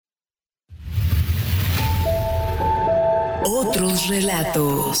Otros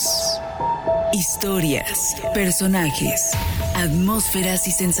relatos. Historias, personajes, atmósferas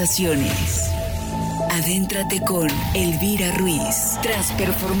y sensaciones. Adéntrate con Elvira Ruiz,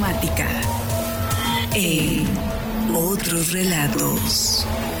 transperformática, en Otros relatos.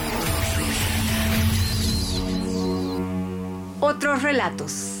 Otros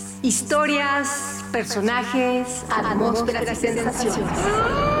relatos. Historias, personajes, atmósferas y sensaciones.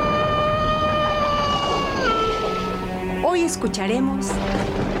 Hoy escucharemos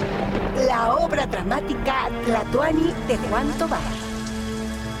la obra dramática Tlatoani de Juan Tobar.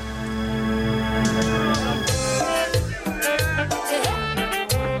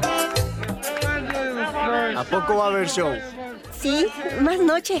 ¿A poco va a haber show? Sí, más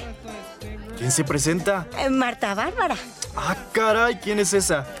noche. ¿Quién se presenta? Marta Bárbara. Ah, caray, ¿quién es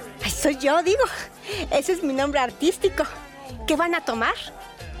esa? Ay, soy yo, digo. Ese es mi nombre artístico. ¿Qué van a tomar?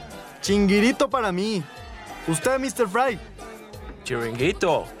 Chinguirito para mí. ¿Usted, Mr. Fry?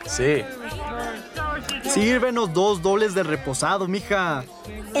 Chiringuito, sí. Sírvenos 2 dobles de reposado, mija.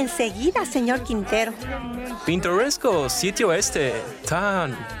 Enseguida, señor Quintero. Pintoresco sitio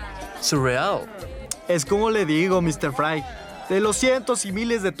tan surreal. Es como le digo, Mr. Fry. De los cientos y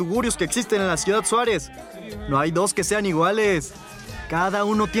miles de tugurios que existen en la ciudad Suárez, no hay 2 que sean iguales. Cada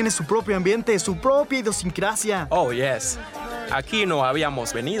uno tiene su propio ambiente, su propia idiosincrasia. Oh, yes. Aquí no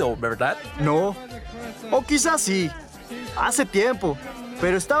habíamos venido, ¿verdad? No. O quizás sí. Hace tiempo.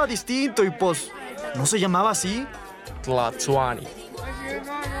 Pero estaba distinto y pues, ¿no se llamaba así? Tlatoani.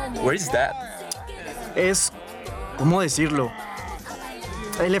 Where is that? Es, ¿cómo decirlo?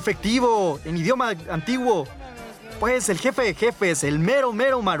 El efectivo, en idioma antiguo. Pues el jefe de jefes, el mero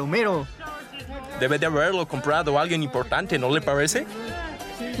maromero. Debe de haberlo comprado alguien importante, ¿no le parece?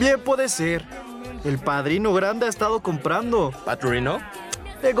 Bien puede ser. El padrino grande ha estado comprando. ¿Padrino?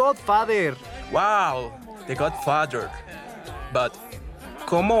 The Godfather. Wow, The Godfather. But,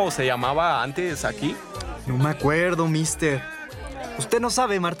 ¿cómo se llamaba antes aquí? No me acuerdo, mister. Usted no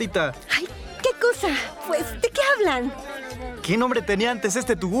sabe, Martita. Ay, ¿qué cosa? Pues, ¿de qué hablan? ¿Qué nombre tenía antes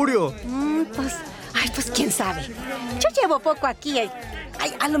este tugurio? Pues quién sabe. Yo llevo poco aquí.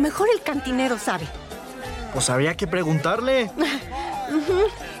 A lo mejor el cantinero sabe. Pues habría que preguntarle.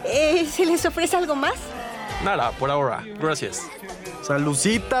 ¿Se les ofrece algo más? Nada, por ahora. Gracias.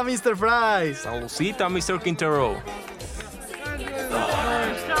 Saludcita, Mr. Fry. Saludcita, Mr. Quintero.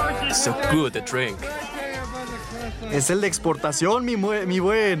 So good a drink. Es el de exportación, mi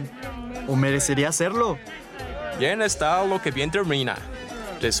buen. ¿O merecería hacerlo? Bien está lo que bien termina.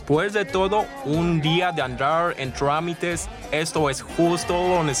 Después de todo, un día de andar en trámites, esto es justo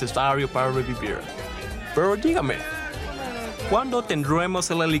lo necesario para revivir. Pero dígame, ¿cuándo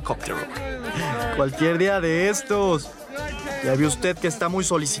tendremos el helicóptero? Cualquier día de estos. Ya vio usted que está muy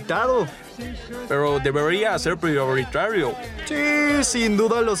solicitado. Pero debería ser prioritario. Sí, sin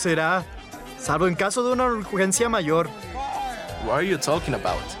duda lo será. Salvo en caso de una urgencia mayor. What are you talking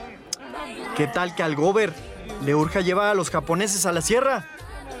about? ¿Qué tal que al gober le urja llevar a los japoneses a la sierra?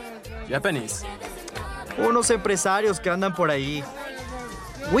 Japanese. Unos empresarios que andan por ahí.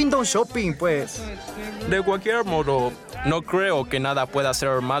 Window shopping, pues. De cualquier modo, no creo que nada pueda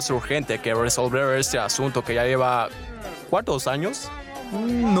ser más urgente que resolver este asunto que ya lleva... ¿cuántos años?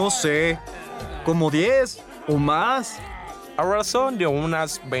 No sé. ¿Como 10 o más? A razón de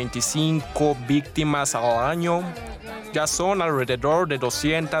unas 25 víctimas al año, ya son alrededor de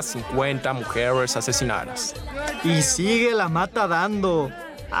 250 mujeres asesinadas. Y sigue la mata dando.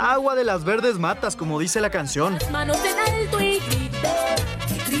 Agua de las verdes matas, como dice la canción. Manos en alto y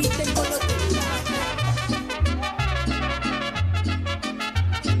griten con locura.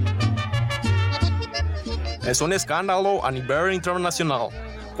 Es un escándalo a nivel internacional.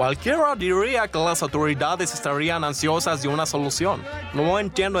 Cualquiera diría que las autoridades estarían ansiosas de una solución. No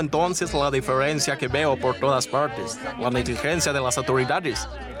entiendo entonces la diferencia que veo por todas partes, la negligencia de las autoridades.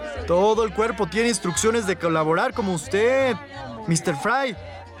 Todo el cuerpo tiene instrucciones de colaborar como usted, Mr. Fry.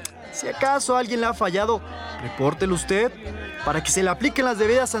 Si acaso alguien le ha fallado, repórtelo usted para que se le apliquen las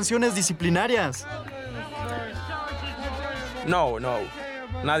debidas sanciones disciplinarias. No,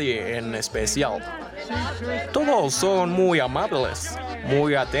 nadie en especial. Todos son muy amables,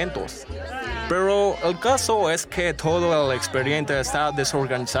 muy atentos. Pero el caso es que todo el expediente está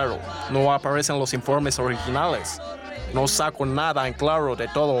desorganizado. No aparecen los informes originales. No saco nada en claro de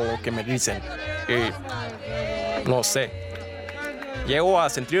todo lo que me dicen. Y no sé. Llego a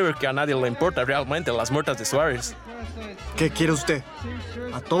sentir que a nadie le importa realmente las muertes de Suárez. ¿Qué quiere usted?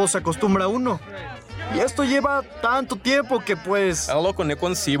 A todo se acostumbra uno. Y esto lleva tanto tiempo que pues... Es lo que no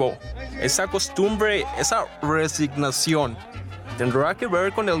concibo. Esa costumbre, esa resignación, ¿tendrá que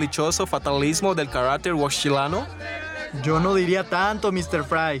ver con el dichoso fatalismo del carácter huachilano? Yo no diría tanto, Mr.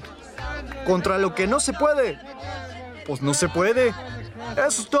 Fry. Contra lo que no se puede, pues no se puede.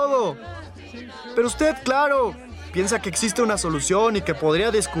 Eso es todo. Pero usted, claro, piensa que existe una solución y que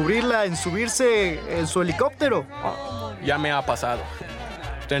podría descubrirla en subirse en su helicóptero. Ya me ha pasado.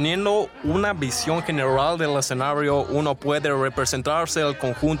 Teniendo una visión general del escenario, uno puede representarse el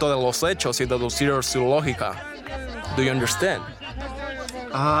conjunto de los hechos y deducir su lógica. Do you understand?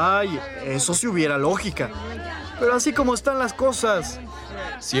 Ay, eso si hubiera lógica. Pero así como están las cosas.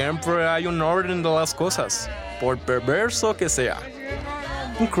 Siempre hay un orden de las cosas, por perverso que sea.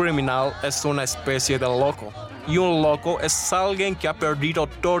 Un criminal es una especie de loco, y un loco es alguien que ha perdido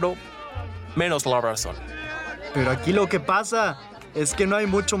todo menos la razón. Pero aquí lo que pasa es que no hay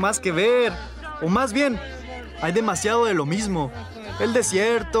mucho más que ver. O más bien, hay demasiado de lo mismo. El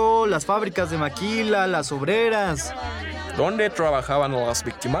desierto, las fábricas de maquila, las obreras. ¿Dónde trabajaban las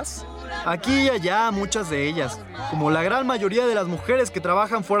víctimas? Aquí y allá, muchas de ellas. Como la gran mayoría de las mujeres que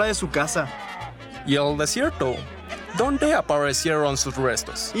trabajan fuera de su casa. ¿Y el desierto? ¿Dónde aparecieron sus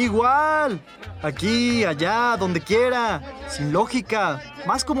restos? Igual. Aquí, allá, donde quiera. Sin lógica.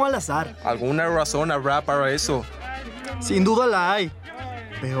 Más como al azar. ¿Alguna razón habrá para eso? Sin duda la hay.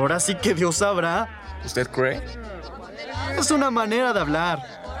 Pero ahora sí que Dios sabrá. ¿Usted cree? Es una manera de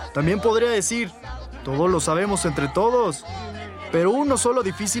hablar. También podría decir, todos lo sabemos entre todos. Pero uno solo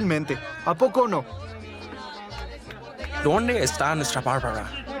difícilmente. ¿A poco no? ¿Dónde está nuestra Bárbara?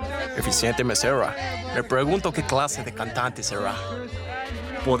 Eficiente mesera. Me pregunto qué clase de cantante será.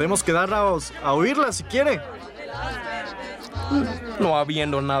 Podemos quedarnos a oírla si quiere. No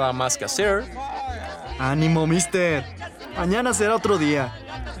habiendo nada más que hacer. Ánimo, mister. Mañana será otro día.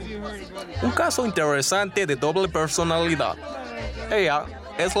 Un caso interesante de doble personalidad. Ella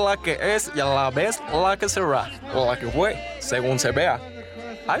es la que es y a la vez la que será, o la que fue, según se vea.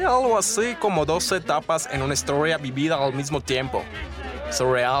 Hay algo así como dos etapas en una historia vivida al mismo tiempo.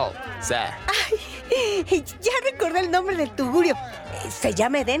 Surreal, sí. Ay, ya recordé el nombre del tugurio. ¿Se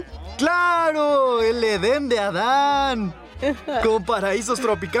llama Edén? ¡Claro! El Edén de Adán. Con paraísos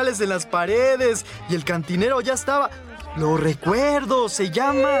tropicales en las paredes. Y el cantinero ya estaba... Lo recuerdo, se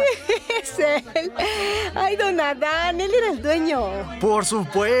llama... Es él. Ay, don Adán, él era el dueño. Por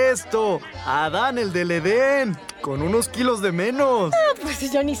supuesto, Adán el del Edén, con unos kilos de menos.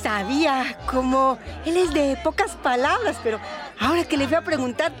 Pues yo ni sabía. Como él es de pocas palabras, pero ahora que le fui a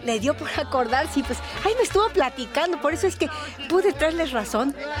preguntar, le dio por acordarse y pues ahí me estuvo platicando. Por eso es que pude traerles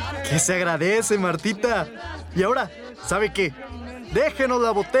razón. Que se agradece, Martita. Y ahora, ¿sabe qué? Déjenos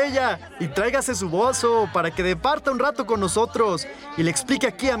la botella y tráigase su bolso para que departa un rato con nosotros y le explique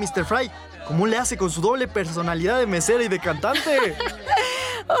aquí a Mr. Fry cómo le hace con su doble personalidad de mesera y de cantante.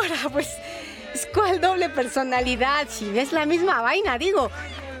 Ahora, pues, ¿cuál doble personalidad? Si es la misma vaina, digo.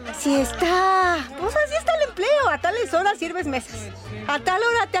 Si está... Pues así está el empleo. A tales horas sirves mesas. A tal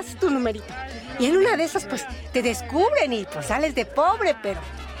hora te haces tu numerito. Y en una de esas, pues, te descubren y pues sales de pobre, pero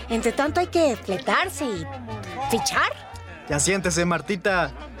entre tanto hay que fletarse y fichar. Ya siéntese,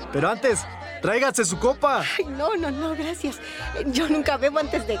 Martita. Pero antes, tráigase su copa. Ay, no, gracias. Yo nunca bebo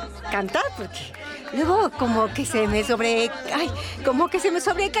antes de cantar porque luego como que se me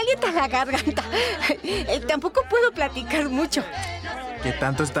sobrecalienta la garganta. Tampoco puedo platicar mucho. ¿Qué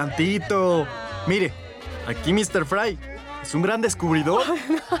tanto es tantito? Mire, aquí Mr. Fry es un gran descubridor.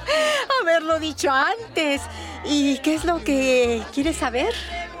 No, haberlo dicho antes. ¿Y qué es lo que quieres saber?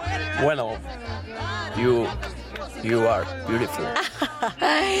 Bueno, You are beautiful.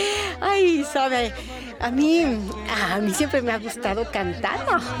 Ay, sabe, a mí siempre me ha gustado cantar,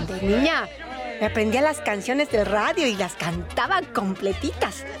 ¿no? De niña me aprendía las canciones del radio y las cantaba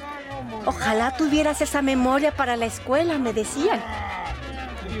completitas. Ojalá tuvieras esa memoria para la escuela, me decían.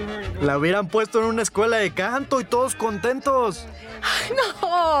 La hubieran puesto en una escuela de canto y todos contentos. Ay,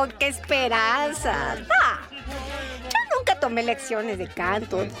 no, qué esperanza. Yo nunca tomé lecciones de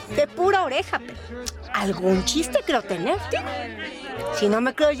canto, de pura oreja, pero algún chiste creo tener, digo. Si no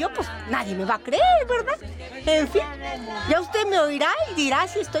me creo yo, pues nadie me va a creer, ¿verdad? En fin, ya usted me oirá y dirá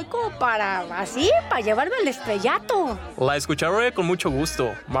si estoy como para llevarme al estrellato. La escucharé con mucho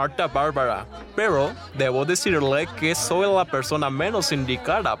gusto, Marta Bárbara. Pero debo decirle que soy la persona menos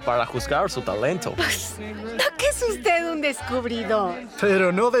indicada para juzgar su talento. Pues, ¿no que es usted un descubridor?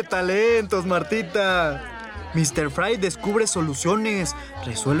 Pero no de talentos, Martita. Mr. Fry descubre soluciones,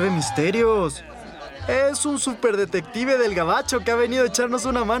 resuelve misterios. Es un superdetective del gabacho que ha venido a echarnos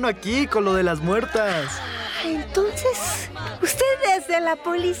una mano aquí con lo de las muertas. Entonces, usted es de la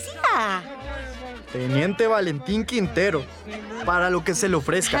policía. Teniente Valentín Quintero, para lo que se le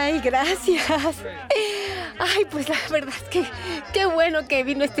ofrezca. Ay, gracias. Ay, pues la verdad es que qué bueno que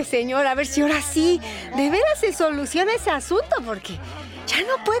vino este señor. A ver si ahora sí, de veras se soluciona ese asunto, porque ya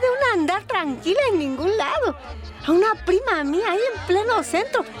no puede una andar tranquila en ningún lado. A una prima mía ahí en pleno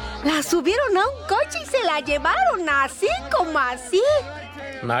centro, la subieron a un coche y se la llevaron así como así.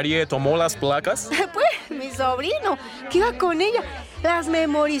 ¿Nadie tomó las placas? Pues mi sobrino, que iba con ella, las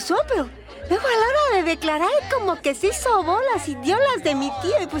memorizó, pero luego a la hora de declarar como que se hizo bolas y dio las de mi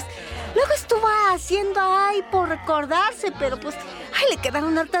tía y pues luego estuvo haciendo ay por recordarse, pero pues ay le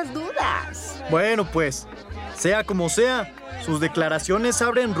quedaron hartas dudas. Bueno, pues, sea como sea, sus declaraciones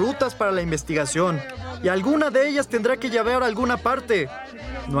abren rutas para la investigación y alguna de ellas tendrá que llevar a alguna parte.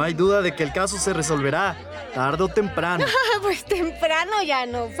 No hay duda de que el caso se resolverá, tarde o temprano. Pues temprano ya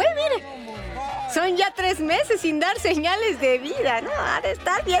no fue, mire. Son ya 3 meses sin dar señales de vida, ¿no? Ha de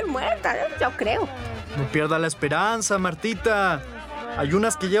estar bien muerta, ¿no? Yo creo. No pierda la esperanza, Martita. Hay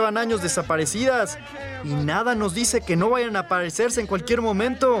unas que llevan años desaparecidas y nada nos dice que no vayan a aparecerse en cualquier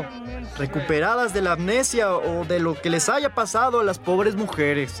momento, recuperadas de la amnesia o de lo que les haya pasado a las pobres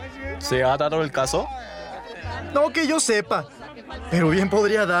mujeres. ¿Se ha dado el caso? No que yo sepa, pero bien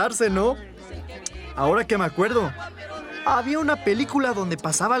podría darse, ¿no? Ahora que me acuerdo, había una película donde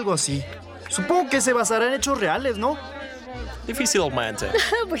pasaba algo así. Supongo que se basará en hechos reales, ¿no? Difícilmente.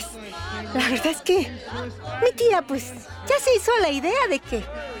 Pues la verdad es que mi tía pues ya se hizo la idea de que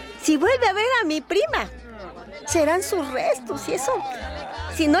si vuelve a ver a mi prima, serán sus restos y eso,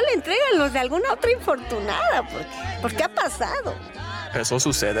 si no le entregan los de alguna otra infortunada, porque ha pasado. ¿Eso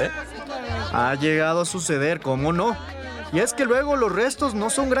sucede? Ha llegado a suceder, ¿cómo no? Y es que luego los restos no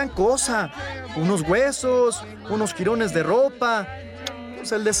son gran cosa. Unos huesos, unos jirones de ropa.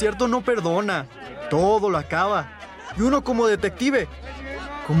 Pues el desierto no perdona. Todo lo acaba. Y uno como detective,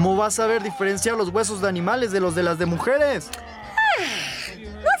 ¿cómo va a saber diferenciar los huesos de animales de los de las de mujeres?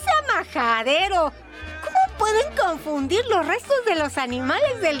 No sea majadero. ¿Cómo pueden confundir los restos de los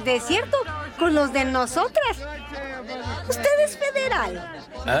animales del desierto con los de nosotras? ¿Usted es federal?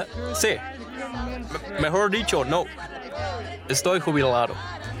 Sí. Mejor dicho, no. Estoy jubilado,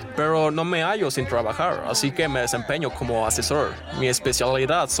 pero no me hallo sin trabajar, así que me desempeño como asesor. Mi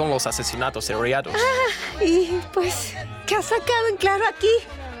especialidad son los asesinatos seriados. Y pues, ¿qué has sacado en claro aquí?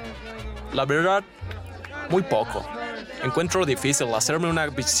 La verdad, muy poco. Encuentro difícil hacerme una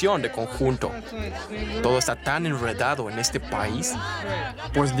visión de conjunto. Todo está tan enredado en este país.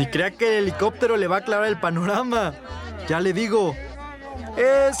 Pues ni crea que el helicóptero le va a aclarar el panorama. Ya le digo,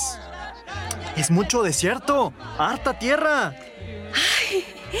 es mucho desierto, harta tierra. Ay,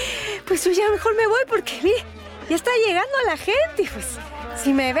 pues yo ya mejor me voy porque, mire, ya está llegando la gente. Pues,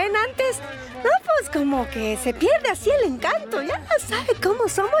 si me ven antes, no, pues como que se pierde así el encanto. Ya sabe cómo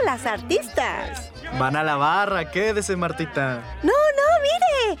somos las artistas. Van a la barra, quédese, Martita. No,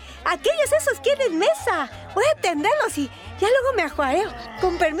 mire, aquellos esos quieren mesa. Voy a atenderlos y ya luego me ajuareo.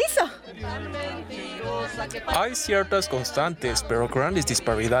 Con permiso. Hay ciertas constantes, pero grandes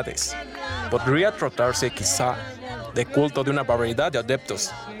disparidades. Podría tratarse quizá de culto de una variedad de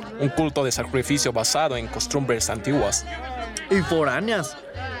adeptos, un culto de sacrificio basado en costumbres antiguas. Y foráneas,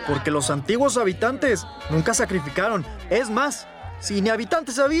 porque los antiguos habitantes nunca sacrificaron. Es más, si ni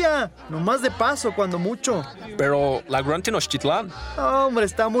habitantes había, nomás de paso cuando mucho. Pero la Gran Tenochtitlán, Hombre,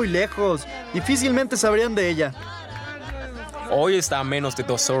 está muy lejos. Difícilmente sabrían de ella. hoy está a menos de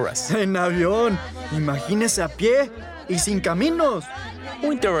 2 horas. En avión, imagínese a pie y sin caminos.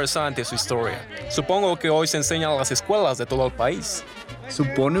 Muy interesante su historia. Supongo que hoy se enseña en las escuelas de todo el país.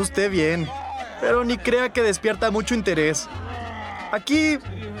 Supone usted bien, pero ni crea que despierta mucho interés. Aquí,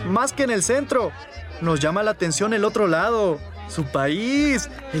 más que en el centro, nos llama la atención el otro lado. Su país,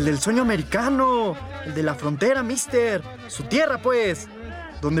 el del sueño americano, el de la frontera, mister. Su tierra, pues.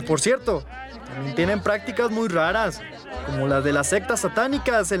 Donde, por cierto, también tienen prácticas muy raras, como las de las sectas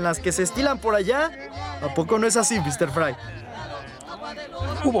satánicas en las que se estilan por allá. ¿A poco no es así, Mr. Fry?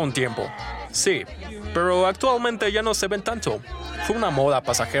 Hubo un tiempo, sí, pero actualmente ya no se ven tanto. Fue una moda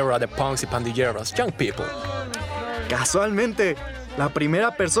pasajera de punks y pandilleras, young people. Casualmente, la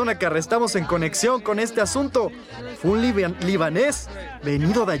primera persona que arrestamos en conexión con este asunto fue un libanés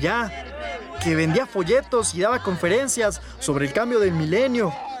venido de allá, que vendía folletos y daba conferencias sobre el cambio del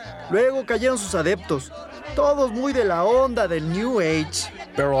milenio. Luego cayeron sus adeptos, todos muy de la onda del New Age.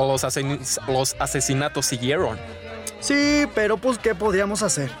 Pero los asesinatos siguieron. Sí, pero pues ¿qué podríamos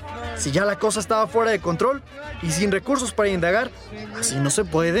hacer? Si ya la cosa estaba fuera de control y sin recursos para indagar, así no se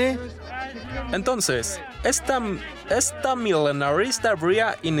puede. Entonces, esta milenarista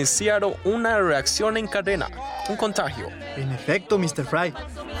habría iniciado una reacción en cadena, un contagio. En efecto, Mr. Fry,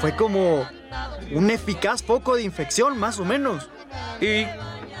 fue como un eficaz foco de infección, más o menos. ¿Y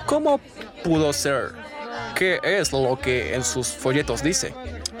cómo pudo ser ¿Qué es lo que en sus folletos dice?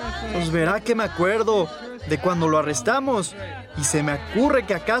 Pues verá que me acuerdo de cuando lo arrestamos y se me ocurre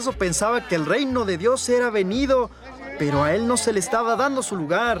que acaso pensaba que el reino de Dios era venido, pero a él no se le estaba dando su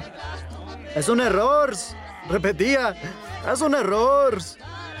lugar. Es un error, repetía, es un error.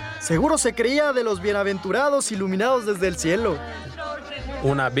 Seguro se creía de los bienaventurados iluminados desde el cielo.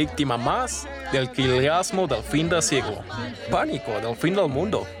 Una víctima más del quileasmo del fin del siglo. Pánico del fin del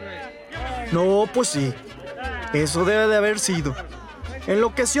mundo. No, pues sí, eso debe de haber sido.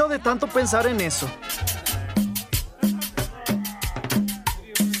 Enloqueció de tanto pensar en eso.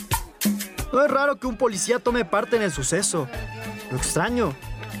 No es raro que un policía tome parte en el suceso. Lo extraño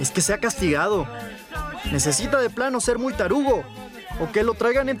es que sea castigado. Necesita de plano ser muy tarugo o que lo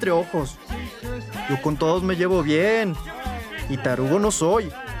traigan entre ojos. Yo con todos me llevo bien y tarugo no soy.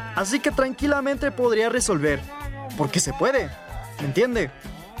 Así que tranquilamente podría resolver. Porque se puede, ¿me entiende?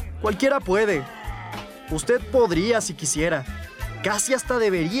 Cualquiera puede. Usted podría si quisiera. Casi hasta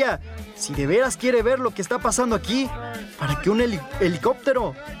debería, si de veras quiere ver lo que está pasando aquí, para que un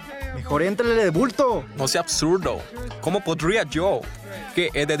helicóptero... Mejor éntrele de bulto. No sea absurdo. ¿Cómo podría yo, que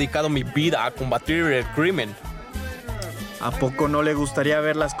he dedicado mi vida a combatir el crimen? ¿A poco no le gustaría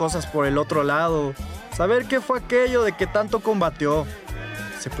ver las cosas por el otro lado? Saber qué fue aquello de que tanto combatió.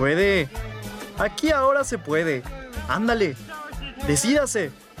 Se puede. Aquí ahora se puede. Ándale.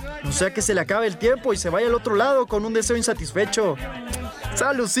 Decídase. No sea que se le acabe el tiempo y se vaya al otro lado con un deseo insatisfecho.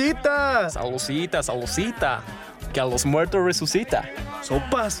 ¡Salucita! Salucita, salucita. Que a los muertos resucita.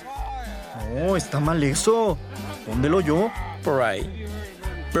 ¡Sopas! No, está mal eso. ¿Dónde lo oyó? Por ahí.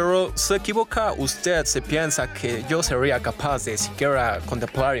 Pero se equivoca usted si piensa que yo sería capaz de siquiera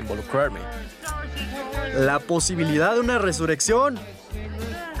contemplar involucrarme. La posibilidad de una resurrección.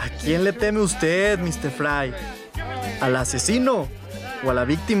 ¿A quién le teme usted, Mr. Fry? ¿Al asesino o a la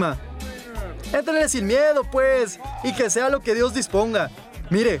víctima? Éntrele sin miedo, pues, y que sea lo que Dios disponga.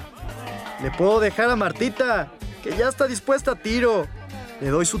 Mire, le puedo dejar a Martita, que ya está dispuesta a tiro. Le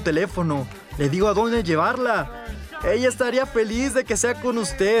doy su teléfono, le digo a dónde llevarla. Ella estaría feliz de que sea con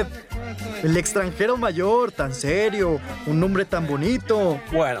usted. El extranjero mayor, tan serio, un hombre tan bonito.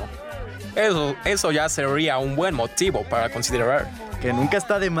 Bueno, eso ya sería un buen motivo para considerar. Que nunca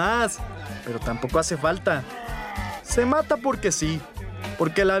está de más, pero tampoco hace falta. Se mata porque sí,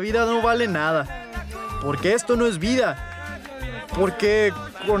 porque la vida no vale nada, porque esto no es vida, porque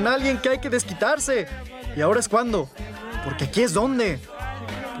con alguien que hay que desquitarse. ¿Y ahora es cuándo? Porque aquí es donde.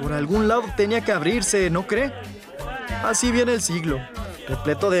 Por algún lado tenía que abrirse, ¿no cree? Así viene el siglo,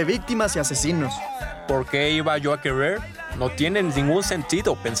 repleto de víctimas y asesinos. ¿Por qué iba yo a querer? No tiene ningún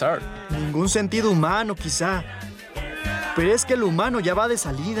sentido pensar. Ningún sentido humano, quizá. Pero es que lo humano ya va de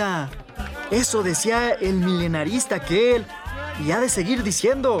salida. Eso decía el milenarista aquel. Y ha de seguir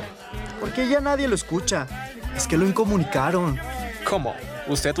diciendo, porque ya nadie lo escucha. Es que lo incomunicaron. ¿Cómo?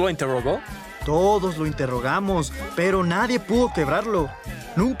 ¿Usted lo interrogó? Todos lo interrogamos, pero nadie pudo quebrarlo.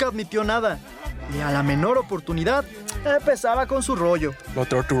 Nunca admitió nada. Y a la menor oportunidad, empezaba con su rollo. ¿Lo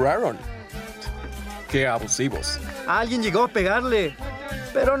torturaron? ¡Qué abusivos! Alguien llegó a pegarle,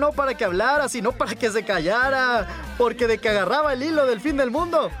 pero no para que hablara, sino para que se callara. Porque de que agarraba el hilo del fin del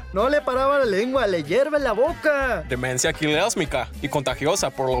mundo, no le paraba la lengua, le hierve la boca. Demencia quileásmica y contagiosa,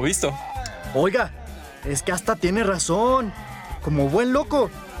 por lo visto. Oiga, es que hasta tiene razón. Como buen loco,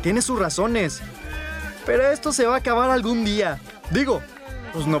 tiene sus razones. Pero esto se va a acabar algún día. Digo,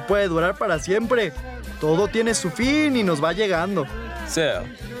 pues no puede durar para siempre. Todo tiene su fin y nos va llegando. Sí,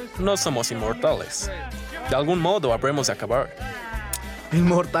 no somos inmortales. De algún modo habremos de acabar.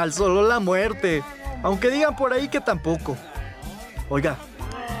 Inmortal solo la muerte. Aunque digan por ahí que tampoco. Oiga,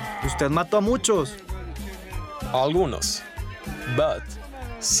 usted mató a muchos. Algunos. But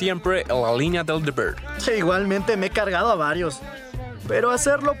siempre en la línea del deber. Igualmente me he cargado a varios. Pero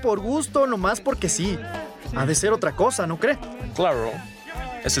hacerlo por gusto, nomás porque sí. Ha de ser otra cosa, ¿no cree? Claro,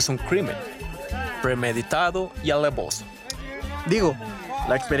 ese es un crimen. Premeditado y alevoso. Digo,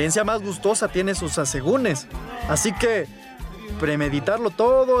 la experiencia más gustosa tiene sus asegúnes. Así que premeditarlo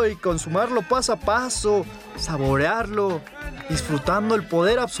todo y consumarlo paso a paso, saborearlo, disfrutando el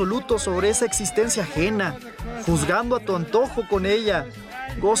poder absoluto sobre esa existencia ajena, juzgando a tu antojo con ella,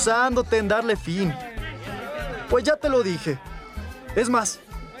 gozándote en darle fin. Pues ya te lo dije. Es más,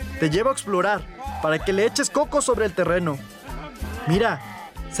 te llevo a explorar para que le eches coco sobre el terreno. Mira,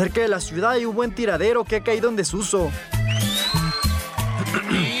 cerca de la ciudad hay un buen tiradero que ha caído en desuso.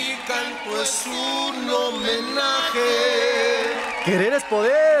 Mi canto es un homenaje. ¡Querer es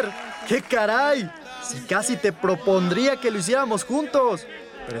poder! ¡Qué caray! Si casi te propondría que lo hiciéramos juntos.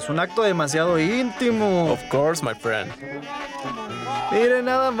 pero es un acto demasiado íntimo. Of course, my friend. Mire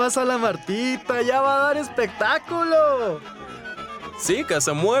nada más a la Martita, ya va a dar espectáculo. Sí, que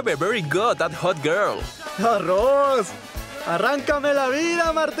se mueve. Very good, that hot girl. ¡Arroz! ¡Arráncame la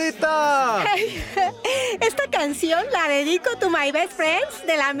vida, Martita! Esta canción la dedico to my best friends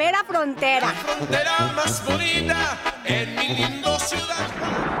de la mera frontera. Frontera más bonita en mi lindo ciudad.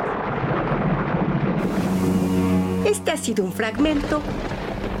 Este ha sido un fragmento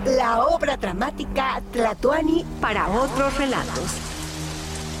La obra dramática Tlatoani para otros relatos.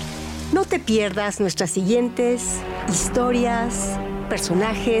 No te pierdas nuestras siguientes historias,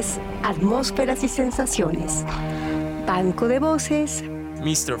 personajes, atmósferas y sensaciones. Banco de voces: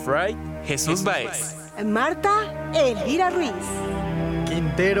 Mr. Fry, Jesús Baez. Marta, Elvira Ruiz.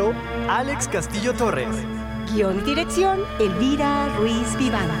 Quintero, Alex Castillo Torres. Guión y dirección, Elvira Ruiz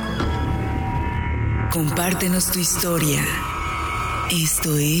Vivanco. Compártenos tu historia.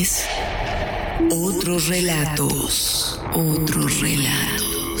 Esto es Otros Relatos. Otros Relatos.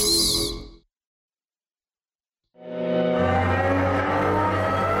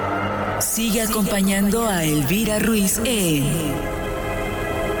 Sigue acompañando a Elvira Ruiz en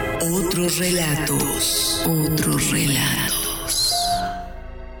Otros Relatos. Otros Relatos.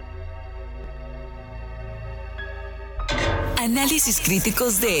 Análisis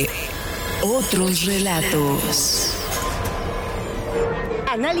críticos de Otros Relatos.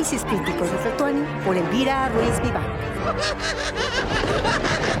 Análisis críticos de Tlatoani por Elvira Ruiz Vivanco.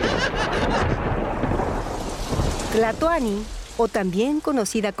 Tlatoani, o también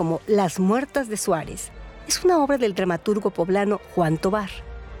conocida como Las Muertas de Suárez, es una obra del dramaturgo poblano Juan Tovar.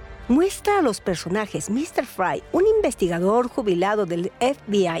 Muestra a los personajes Mr. Fry, un investigador jubilado del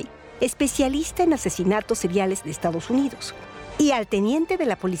FBI, especialista en asesinatos seriales de Estados Unidos, y al teniente de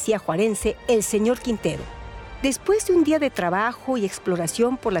la policía juarense, el señor Quintero. Después de un día de trabajo y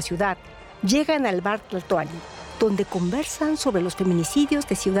exploración por la ciudad, llegan al bar Tlatoani, donde conversan sobre los feminicidios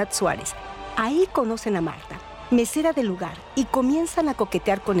de Ciudad Suárez. Ahí conocen a Marta, mesera del lugar, y comienzan a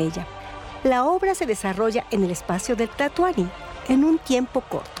coquetear con ella. La obra se desarrolla en el espacio del Tlatoani, en un tiempo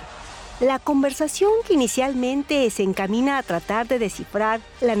corto. La conversación, que inicialmente se encamina a tratar de descifrar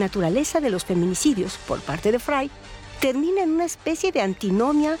la naturaleza de los feminicidios por parte de Fry, termina en una especie de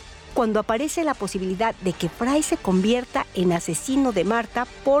antinomia cuando aparece la posibilidad de que Fry se convierta en asesino de Marta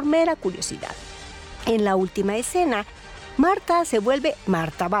por mera curiosidad. En la última escena, Marta se vuelve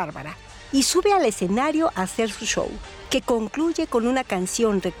Marta Bárbara y sube al escenario a hacer su show, que concluye con una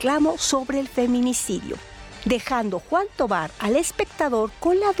canción reclamo sobre el feminicidio, dejando Juan Tovar al espectador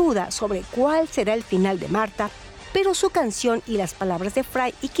con la duda sobre cuál será el final de Marta, pero su canción y las palabras de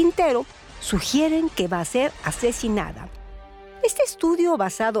Fry y Quintero sugieren que va a ser asesinada. Este estudio,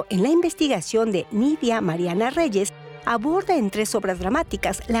 basado en la investigación de Nidia Mariana Reyes, aborda en 3 obras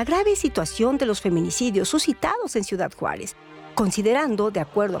dramáticas la grave situación de los feminicidios suscitados en Ciudad Juárez, considerando, de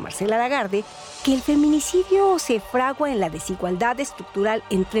acuerdo a Marcela Lagarde, que el feminicidio se fragua en la desigualdad estructural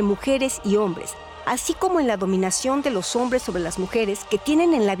entre mujeres y hombres, así como en la dominación de los hombres sobre las mujeres, que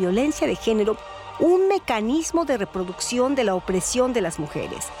tienen en la violencia de género un mecanismo de reproducción de la opresión de las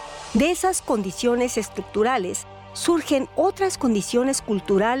mujeres. De esas condiciones estructurales surgen otras condiciones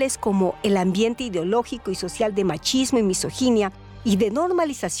culturales como el ambiente ideológico y social de machismo y misoginia y de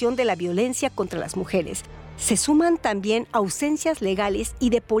normalización de la violencia contra las mujeres. Se suman también ausencias legales y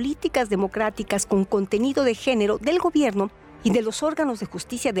de políticas democráticas con contenido de género del gobierno y de los órganos de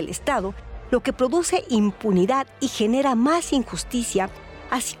justicia del Estado, lo que produce impunidad y genera más injusticia,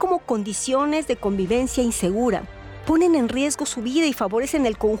 así como condiciones de convivencia insegura. Ponen en riesgo su vida y favorecen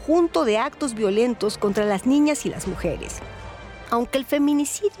el conjunto de actos violentos contra las niñas y las mujeres. Aunque el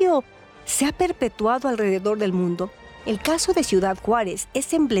feminicidio se ha perpetuado alrededor del mundo, el caso de Ciudad Juárez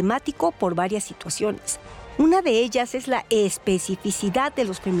es emblemático por varias situaciones. Una de ellas es la especificidad de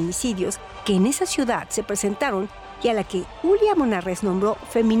los feminicidios que en esa ciudad se presentaron y a la que Julia Monarres nombró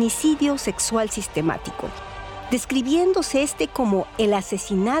feminicidio sexual sistemático, describiéndose como el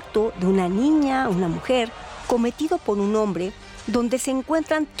asesinato de una niña, una mujer, cometido por un hombre, donde se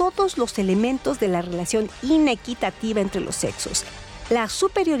encuentran todos los elementos de la relación inequitativa entre los sexos, la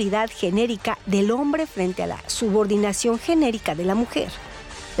superioridad genérica del hombre frente a la subordinación genérica de la mujer,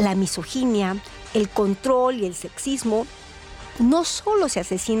 la misoginia, el control y el sexismo. No solo se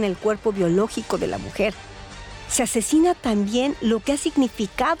asesina el cuerpo biológico de la mujer, se asesina también lo que ha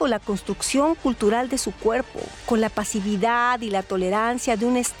significado la construcción cultural de su cuerpo, con la pasividad y la tolerancia de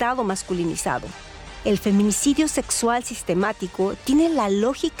un Estado masculinizado. El feminicidio sexual sistemático tiene la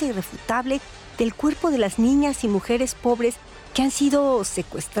lógica irrefutable del cuerpo de las niñas y mujeres pobres que han sido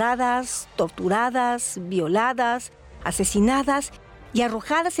secuestradas, torturadas, violadas, asesinadas y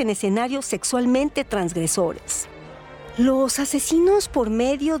arrojadas en escenarios sexualmente transgresores. Los asesinos, por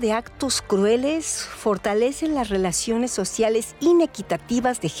medio de actos crueles, fortalecen las relaciones sociales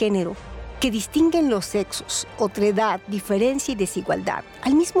inequitativas de género que distinguen los sexos, otredad, diferencia y desigualdad.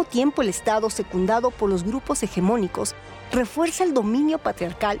 Al mismo tiempo, el Estado, secundado por los grupos hegemónicos, refuerza el dominio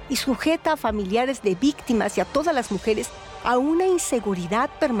patriarcal y sujeta a familiares de víctimas y a todas las mujeres a una inseguridad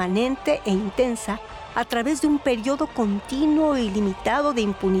permanente e intensa a través de un periodo continuo e ilimitado de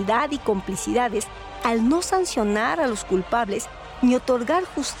impunidad y complicidades, al no sancionar a los culpables ni otorgar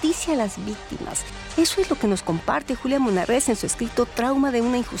justicia a las víctimas. Eso es lo que nos comparte Julia Monarrés en su escrito Trauma de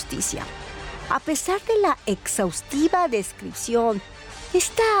una injusticia. A pesar de la exhaustiva descripción,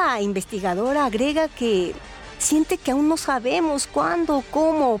 esta investigadora agrega que siente que aún no sabemos cuándo,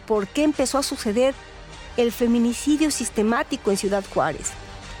 cómo o por qué empezó a suceder el feminicidio sistemático en Ciudad Juárez.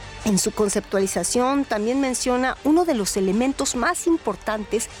 En su conceptualización también menciona uno de los elementos más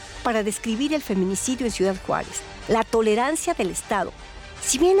importantes para describir el feminicidio en Ciudad Juárez, la tolerancia del Estado.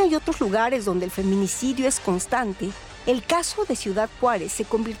 Si bien hay otros lugares donde el feminicidio es constante, el caso de Ciudad Juárez se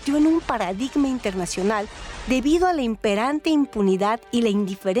convirtió en un paradigma internacional debido a la imperante impunidad y la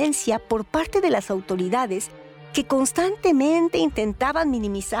indiferencia por parte de las autoridades que constantemente intentaban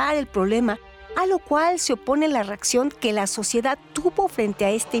minimizar el problema, a lo cual se opone la reacción que la sociedad tuvo frente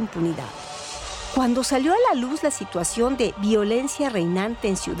a esta impunidad. Cuando salió a la luz la situación de violencia reinante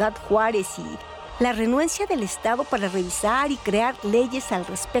en Ciudad Juárez y la renuencia del Estado para revisar y crear leyes al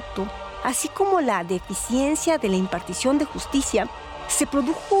respecto, así como la deficiencia de la impartición de justicia, se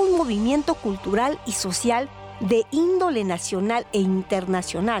produjo un movimiento cultural y social de índole nacional e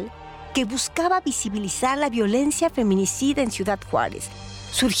internacional que buscaba visibilizar la violencia feminicida en Ciudad Juárez.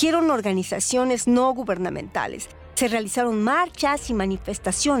 Surgieron organizaciones no gubernamentales, se realizaron marchas y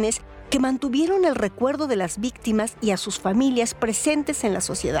manifestaciones que mantuvieron el recuerdo de las víctimas y a sus familias presentes en la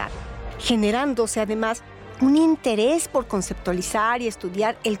sociedad, generándose además un interés por conceptualizar y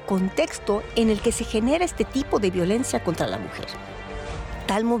estudiar el contexto en el que se genera este tipo de violencia contra la mujer.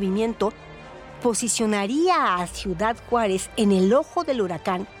 Tal movimiento posicionaría a Ciudad Juárez en el ojo del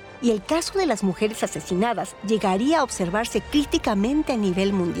huracán y el caso de las mujeres asesinadas llegaría a observarse críticamente a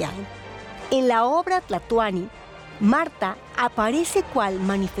nivel mundial. En la obra Tlatoani, Marta aparece cual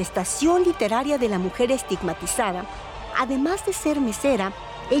manifestación literaria de la mujer estigmatizada. Además de ser mesera,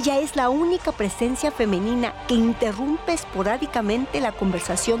 ella es la única presencia femenina que interrumpe esporádicamente la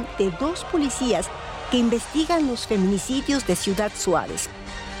conversación de dos policías que investigan los feminicidios de Ciudad Juárez.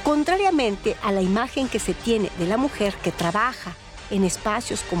 Contrariamente a la imagen que se tiene de la mujer que trabaja en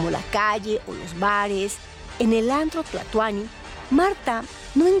espacios como la calle o los bares, en el antro Tlatoani, Marta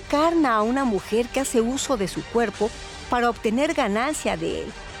no encarna a una mujer que hace uso de su cuerpo para obtener ganancia de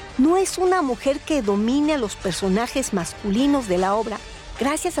él. No es una mujer que domine a los personajes masculinos de la obra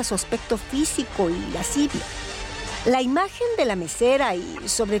gracias a su aspecto físico y lascivio. La imagen de la mesera y,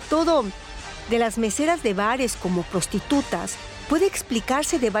 sobre todo, de las meseras de bares como prostitutas puede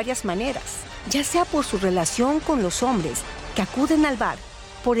explicarse de varias maneras, ya sea por su relación con los hombres que acuden al bar,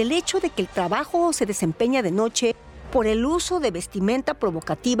 por el hecho de que el trabajo se desempeña de noche, por el uso de vestimenta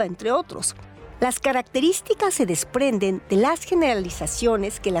provocativa, entre otros. Las características se desprenden de las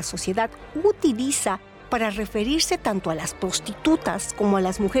generalizaciones que la sociedad utiliza para referirse tanto a las prostitutas como a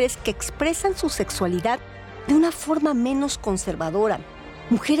las mujeres que expresan su sexualidad de una forma menos conservadora,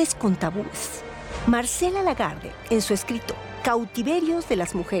 mujeres con tabúes. Marcela Lagarde, en su escrito Cautiverios de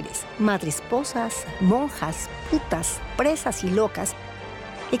las mujeres, madresposas, monjas, putas, presas y locas,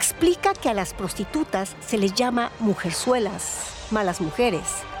 explica que a las prostitutas se les llama mujerzuelas, malas mujeres,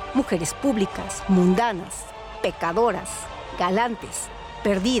 mujeres públicas, mundanas, pecadoras, galantes,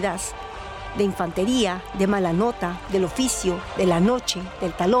 perdidas, de infantería, de mala nota, del oficio, de la noche,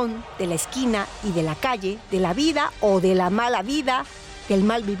 del talón, de la esquina y de la calle, de la vida o de la mala vida, del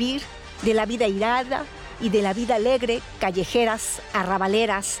mal vivir, de la vida irada y de la vida alegre, callejeras,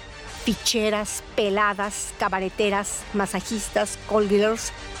 arrabaleras, ficheras, peladas, cabareteras, masajistas, call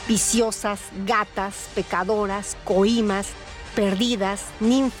girls, viciosas, gatas, pecadoras, coimas, perdidas,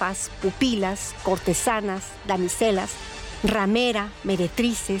 ninfas, pupilas, cortesanas, damiselas, ramera,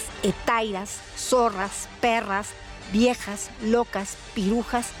 meretrices, etairas, zorras, perras, viejas, locas,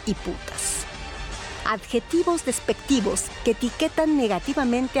 pirujas y putas. Adjetivos despectivos que etiquetan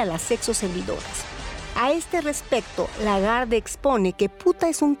negativamente a las sexoservidoras. A este respecto, Lagarde expone que puta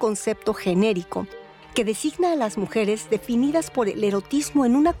es un concepto genérico que designa a las mujeres definidas por el erotismo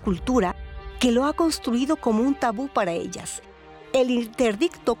en una cultura que lo ha construido como un tabú para ellas. El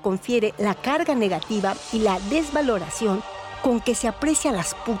interdicto confiere la carga negativa y la desvaloración con que se aprecia a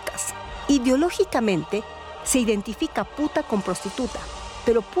las putas. Ideológicamente, se identifica puta con prostituta,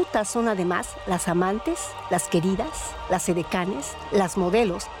 pero putas son además las amantes, las queridas, las edecanes, las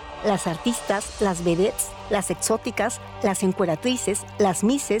modelos, las artistas, las vedettes, las exóticas, las encueratrices, las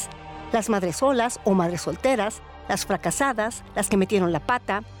mises, las madresolas o madres solteras, las fracasadas, las que metieron la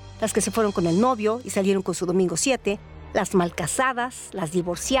pata, las que se fueron con el novio y salieron con su domingo 7, las malcasadas, las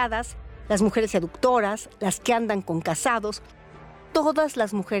divorciadas, las mujeres seductoras, las que andan con casados. Todas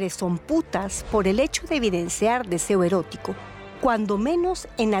las mujeres son putas por el hecho de evidenciar deseo erótico, cuando menos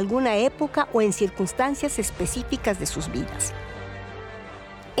en alguna época o en circunstancias específicas de sus vidas.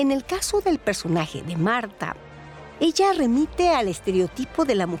 En el caso del personaje de Marta, ella remite al estereotipo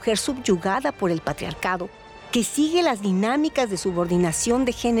de la mujer subyugada por el patriarcado, que sigue las dinámicas de subordinación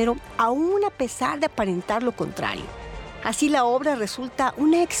de género aún a pesar de aparentar lo contrario. Así la obra resulta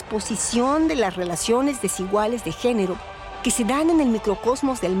una exposición de las relaciones desiguales de género que se dan en el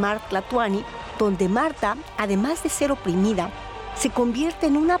microcosmos del mar Tlatoani, donde Marta, además de ser oprimida, se convierte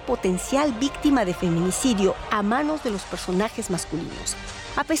en una potencial víctima de feminicidio a manos de los personajes masculinos.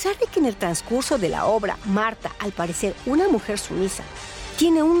 A pesar de que en el transcurso de la obra, Marta, al parecer una mujer sumisa,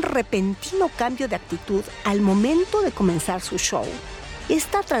 tiene un repentino cambio de actitud al momento de comenzar su show,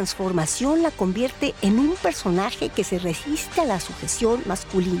 esta transformación la convierte en un personaje que se resiste a la sujeción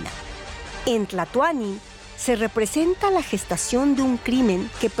masculina. En Tlatoani se representa la gestación de un crimen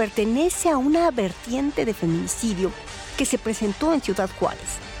que pertenece a una vertiente de feminicidio que se presentó en Ciudad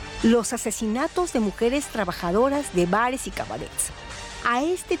Juárez: los asesinatos de mujeres trabajadoras de bares y cabarets. A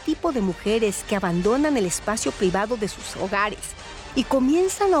este tipo de mujeres que abandonan el espacio privado de sus hogares y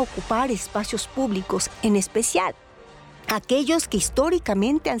comienzan a ocupar espacios públicos, en especial aquellos que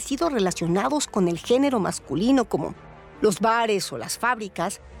históricamente han sido relacionados con el género masculino, como los bares o las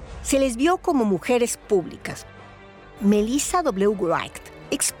fábricas, se les vio como mujeres públicas. Melissa W. Wright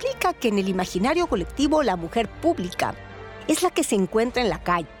explica que en el imaginario colectivo la mujer pública es la que se encuentra en la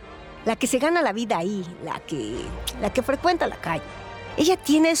calle, la que se gana la vida ahí, la que frecuenta la calle. Ella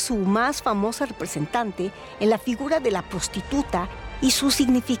tiene su más famosa representante en la figura de la prostituta y su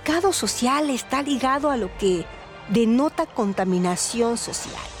significado social está ligado a lo que denota contaminación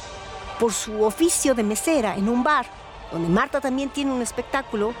social. Por su oficio de mesera en un bar, donde Marta también tiene un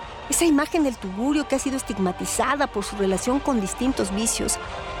espectáculo, esa imagen del tugurio que ha sido estigmatizada por su relación con distintos vicios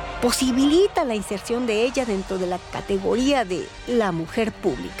posibilita la inserción de ella dentro de la categoría de la mujer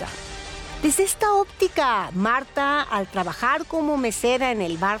pública. Desde esta óptica, Marta, al trabajar como mesera en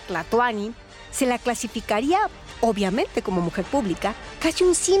el bar Tlatoani, se la clasificaría, obviamente como mujer pública, casi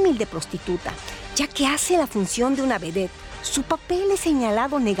un símil de prostituta, ya que hace la función de una vedette. Su papel es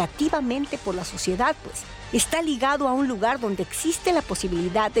señalado negativamente por la sociedad, pues está ligado a un lugar donde existe la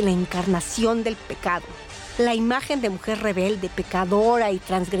posibilidad de la encarnación del pecado. La imagen de mujer rebelde, pecadora y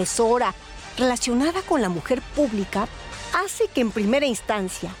transgresora relacionada con la mujer pública hace que en primera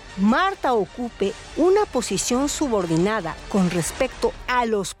instancia Marta ocupe una posición subordinada con respecto a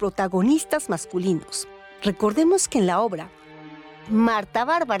los protagonistas masculinos. Recordemos que en la obra, Marta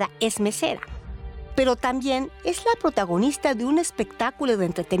Bárbara es mesera, pero también es la protagonista de un espectáculo de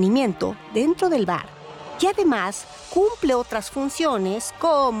entretenimiento dentro del bar, y además cumple otras funciones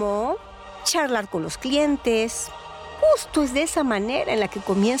como charlar con los clientes. Justo es de esa manera en la que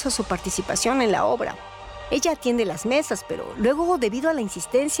comienza su participación en la obra. Ella atiende las mesas, pero luego, debido a la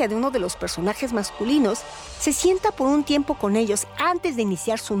insistencia de uno de los personajes masculinos, se sienta por un tiempo con ellos antes de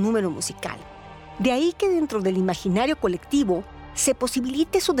iniciar su número musical. De ahí que dentro del imaginario colectivo se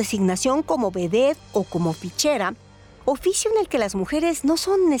posibilite su designación como vedette o como fichera, oficio en el que las mujeres no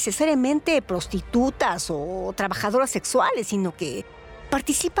son necesariamente prostitutas o trabajadoras sexuales, sino que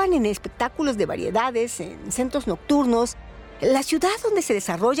participan en espectáculos de variedades, en centros nocturnos. La ciudad donde se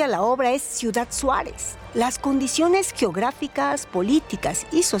desarrolla la obra es Ciudad Juárez. Las condiciones geográficas, políticas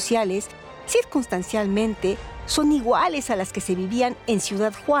y sociales, circunstancialmente, son iguales a las que se vivían en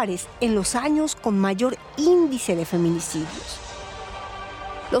Ciudad Juárez en los años con mayor índice de feminicidios.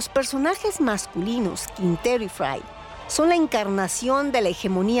 Los personajes masculinos, Quintero y Fry, son la encarnación de la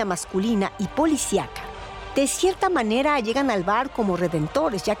hegemonía masculina y policíaca. De cierta manera llegan al bar como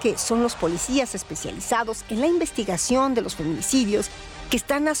redentores, ya que son los policías especializados en la investigación de los feminicidios que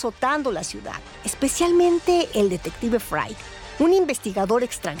están azotando la ciudad, especialmente el detective Fry, un investigador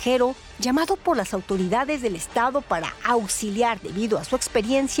extranjero llamado por las autoridades del estado para auxiliar debido a su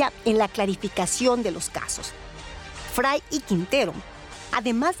experiencia en la clarificación de los casos. Fry y Quintero,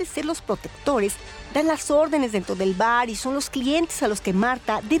 además de ser los protectores, dan las órdenes dentro del bar y son los clientes a los que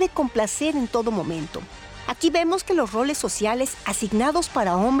Marta debe complacer en todo momento. Aquí vemos que los roles sociales asignados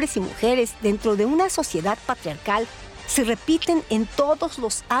para hombres y mujeres dentro de una sociedad patriarcal se repiten en todos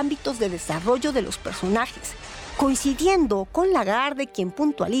los ámbitos de desarrollo de los personajes, coincidiendo con Lagarde, quien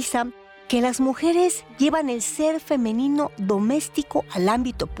puntualiza que las mujeres llevan el ser femenino doméstico al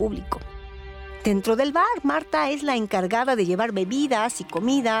ámbito público. Dentro del bar, Marta es la encargada de llevar bebidas y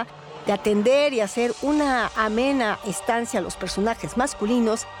comida, de atender y hacer una amena estancia a los personajes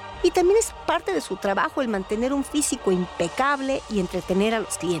masculinos, y también es parte de su trabajo el mantener un físico impecable y entretener a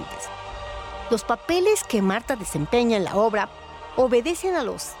los clientes. Los papeles que Marta desempeña en la obra obedecen a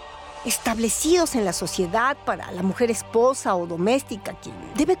los establecidos en la sociedad para la mujer esposa o doméstica, quien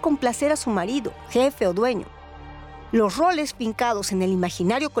debe complacer a su marido, jefe o dueño. Los roles fincados en el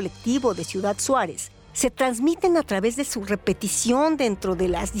imaginario colectivo de Ciudad Juárez se transmiten a través de su repetición dentro de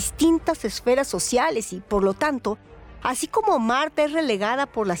las distintas esferas sociales y, por lo tanto, así como Marta es relegada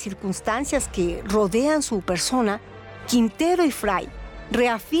por las circunstancias que rodean su persona, Quintero y Fray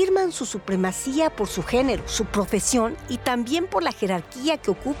reafirman su supremacía por su género, su profesión y también por la jerarquía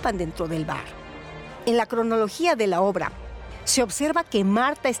que ocupan dentro del bar. En la cronología de la obra, se observa que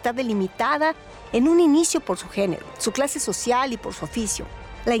Marta está delimitada en un inicio por su género, su clase social y por su oficio.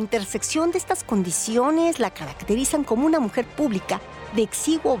 La intersección de estas condiciones la caracterizan como una mujer pública de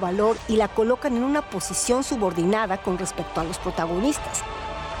exiguo valor y la colocan en una posición subordinada con respecto a los protagonistas.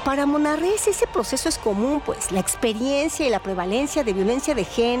 Para Monarrés ese proceso es común, pues la experiencia y la prevalencia de violencia de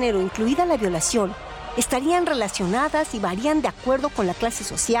género, incluida la violación, estarían relacionadas y varían de acuerdo con la clase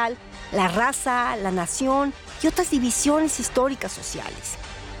social, la raza, la nación y otras divisiones históricas sociales.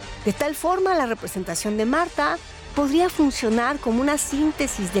 De tal forma, la representación de Marta podría funcionar como una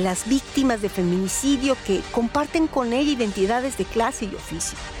síntesis de las víctimas de feminicidio que comparten con ella identidades de clase y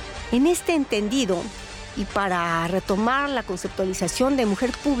oficio. En este entendido, y para retomar la conceptualización de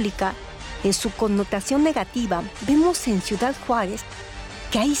mujer pública en su connotación negativa, vemos en Ciudad Juárez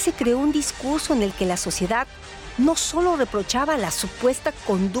que ahí se creó un discurso en el que la sociedad no solo reprochaba la supuesta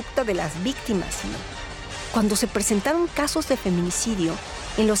conducta de las víctimas, sino cuando se presentaron casos de feminicidio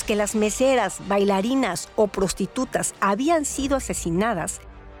en los que las meseras, bailarinas o prostitutas habían sido asesinadas,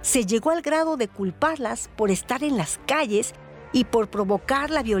 se llegó al grado de culparlas por estar en las calles y por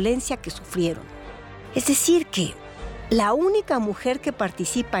provocar la violencia que sufrieron. Es decir, que la única mujer que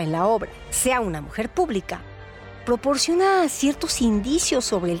participa en la obra, sea una mujer pública, proporciona ciertos indicios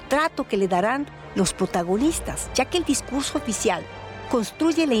sobre el trato que le darán los protagonistas, ya que el discurso oficial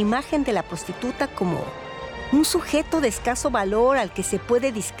construye la imagen de la prostituta como un sujeto de escaso valor al que se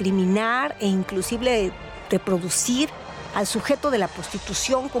puede discriminar e inclusive reproducir al sujeto de la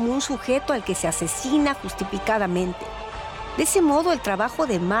prostitución como un sujeto al que se asesina justificadamente. De ese modo, el trabajo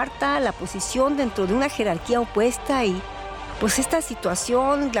de Marta la posición dentro de una jerarquía opuesta y pues esta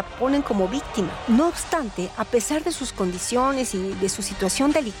situación la ponen como víctima. No obstante, a pesar de sus condiciones y de su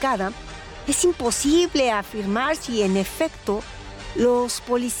situación delicada, es imposible afirmar si en efecto los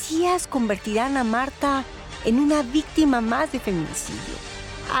policías convertirán a Marta en una víctima más de feminicidio.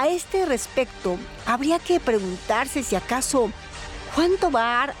 A este respecto, habría que preguntarse si acaso Juan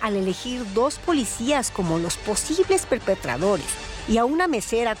Tobar, al elegir 2 policías como los posibles perpetradores y a una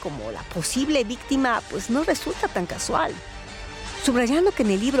mesera como la posible víctima, pues no resulta tan casual. Subrayando que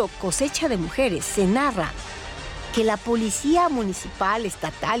en el libro Cosecha de Mujeres se narra que la policía municipal,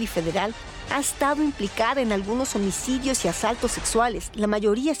 estatal y federal ha estado implicada en algunos homicidios y asaltos sexuales, la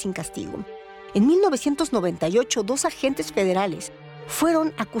mayoría sin castigo. En 1998, 2 agentes federales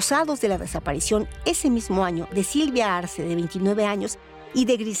fueron acusados de la desaparición ese mismo año de Silvia Arce, de 29 años, y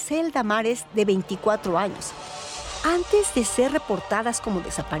de Griselda Mares, de 24 años. Antes de ser reportadas como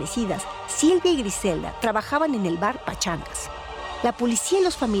desaparecidas, Silvia y Griselda trabajaban en el bar Pachangas. La policía y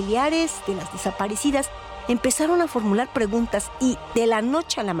los familiares de las desaparecidas empezaron a formular preguntas y, de la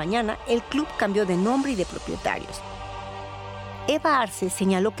noche a la mañana, el club cambió de nombre y de propietarios. Eva Arce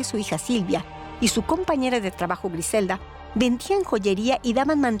señaló que su hija Silvia y su compañera de trabajo Griselda vendían joyería y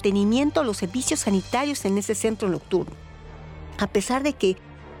daban mantenimiento a los servicios sanitarios en ese centro nocturno. A pesar de que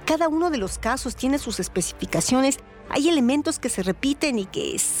cada uno de los casos tiene sus especificaciones, hay elementos que se repiten y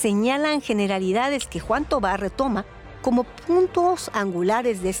que señalan generalidades que Juan Tobar retoma como puntos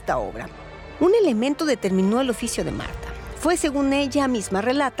angulares de esta obra. Un elemento determinó el oficio de Marta. Fue, según ella misma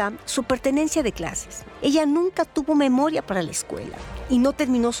relata, su pertenencia de clases. Ella nunca tuvo memoria para la escuela y no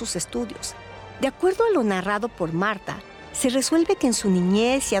terminó sus estudios. De acuerdo a lo narrado por Marta, se resuelve que en su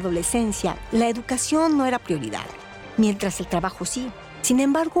niñez y adolescencia la educación no era prioridad, mientras el trabajo sí. Sin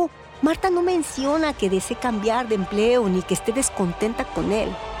embargo, Marta no menciona que desee cambiar de empleo ni que esté descontenta con él.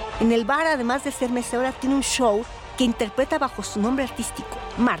 En el bar, además de ser mesera, tiene un show que interpreta bajo su nombre artístico,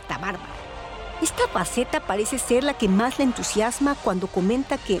 Marta Bárbara. Esta faceta parece ser la que más le entusiasma cuando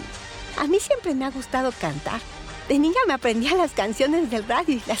comenta que a mí siempre me ha gustado cantar. De niña me aprendía las canciones del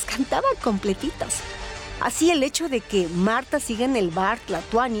radio y las cantaba completitas. Así el hecho de que Marta siga en el bar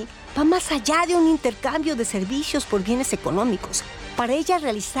Tlatoani va más allá de un intercambio de servicios por bienes económicos. Para ella,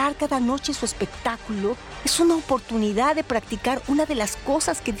 realizar cada noche su espectáculo es una oportunidad de practicar una de las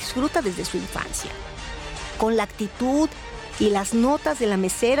cosas que disfruta desde su infancia. Con la actitud y las notas de la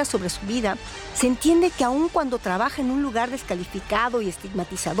mesera sobre su vida, se entiende que aun cuando trabaja en un lugar descalificado y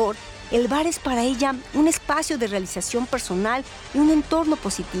estigmatizador, el bar es para ella un espacio de realización personal y un entorno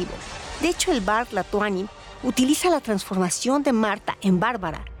positivo. De hecho, el bar Tlatoani utiliza la transformación de Marta en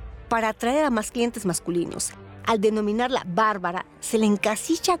Bárbara para atraer a más clientes masculinos. Al denominarla Bárbara, se le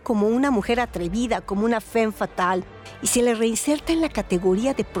encasilla como una mujer atrevida, como una femme fatale, y se le reinserta en la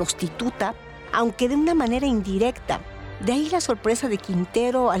categoría de prostituta, aunque de una manera indirecta. De ahí la sorpresa de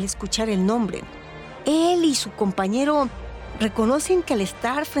Quintero al escuchar el nombre. Él y su compañero reconocen que al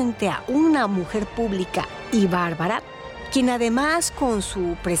estar frente a una mujer pública y Bárbara, quien además con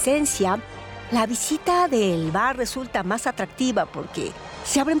su presencia, la visita del bar resulta más atractiva porque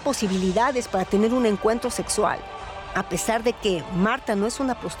se abren posibilidades para tener un encuentro sexual. A pesar de que Marta no es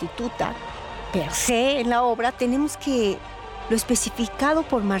una prostituta, per se en la obra tenemos que lo especificado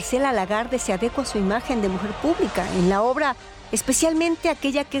por Marcela Lagarde se adecua a su imagen de mujer pública en la obra, especialmente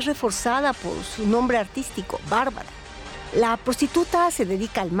aquella que es reforzada por su nombre artístico, Bárbara. La prostituta se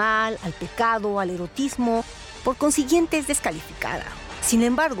dedica al mal, al pecado, al erotismo, por consiguiente es descalificada. Sin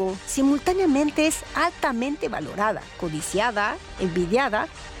embargo, simultáneamente es altamente valorada, codiciada, envidiada,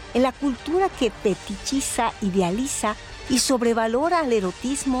 en la cultura que fetichiza, idealiza y sobrevalora al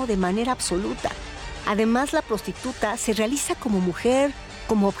erotismo de manera absoluta. Además, la prostituta se realiza como mujer,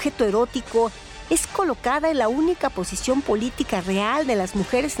 como objeto erótico, es colocada en la única posición política real de las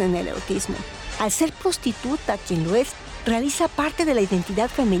mujeres en el erotismo. Al ser prostituta, quien lo es, realiza parte de la identidad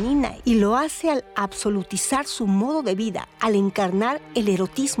femenina y lo hace al absolutizar su modo de vida, al encarnar el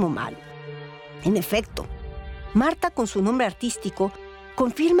erotismo malo. En efecto, Marta, con su nombre artístico,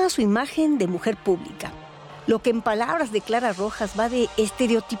 confirma su imagen de mujer pública. Lo que en palabras de Clara Rojas va de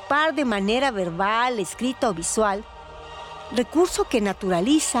estereotipar de manera verbal, escrita o visual, recurso que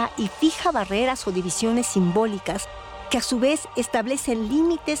naturaliza y fija barreras o divisiones simbólicas que a su vez establecen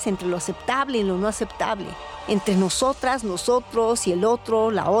límites entre lo aceptable y lo no aceptable, entre nosotras, nosotros y el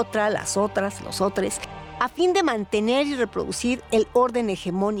otro, la otra, las otras, los otros, a fin de mantener y reproducir el orden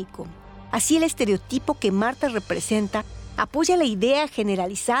hegemónico. Así el estereotipo que Marta representa apoya la idea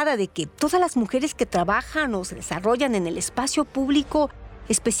generalizada de que todas las mujeres que trabajan o se desarrollan en el espacio público,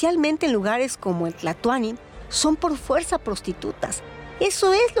 especialmente en lugares como el Tlatoani, son por fuerza prostitutas.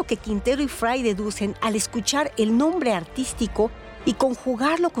 Eso es lo que Quintero y Fray deducen al escuchar el nombre artístico y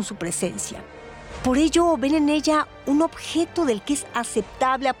conjugarlo con su presencia. Por ello, ven en ella un objeto del que es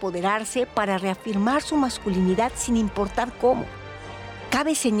aceptable apoderarse para reafirmar su masculinidad sin importar cómo.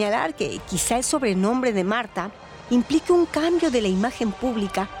 Cabe señalar que quizá el sobrenombre de Marta implique un cambio de la imagen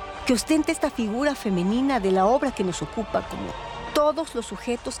pública que ostenta esta figura femenina de la obra que nos ocupa, como todos los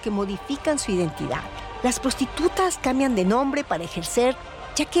sujetos que modifican su identidad. Las prostitutas cambian de nombre para ejercer,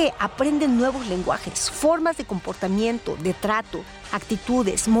 ya que aprenden nuevos lenguajes, formas de comportamiento, de trato,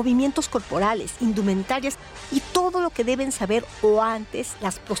 actitudes, movimientos corporales, indumentarias y todo lo que deben saber o antes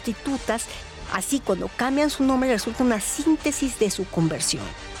las prostitutas. Así, cuando cambian su nombre, resulta una síntesis de su conversión.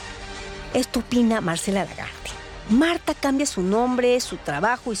 Esto opina Marcela Lagarde. Marta cambia su nombre, su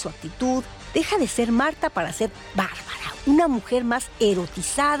trabajo y su actitud. Deja de ser Marta para ser Bárbara, una mujer más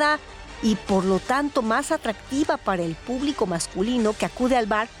erotizada y por lo tanto más atractiva para el público masculino que acude al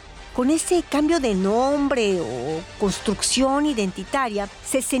bar. Con ese cambio de nombre o construcción identitaria,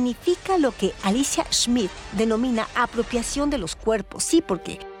 se escenifica lo que Alicia Schmidt denomina apropiación de los cuerpos. Sí,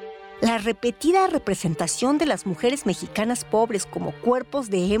 porque la repetida representación de las mujeres mexicanas pobres como cuerpos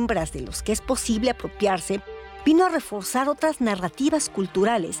de hembras de los que es posible apropiarse vino a reforzar otras narrativas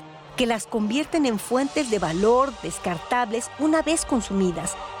culturales que las convierten en fuentes de valor descartables una vez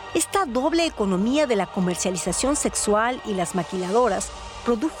consumidas. Esta doble economía de la comercialización sexual y las maquiladoras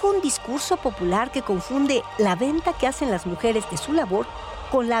produjo un discurso popular que confunde la venta que hacen las mujeres de su labor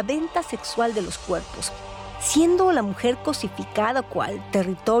con la venta sexual de los cuerpos, siendo la mujer cosificada cual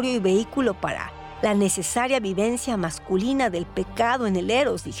territorio y vehículo para la necesaria vivencia masculina del pecado en el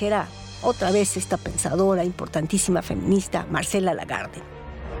eros, dijera otra vez esta pensadora importantísima feminista Marcela Lagarde.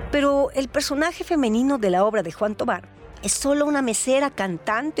 Pero el personaje femenino de la obra de Juan Tobar es solo una mesera,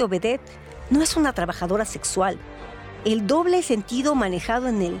 cantante o vedette, no es una trabajadora sexual. El doble sentido manejado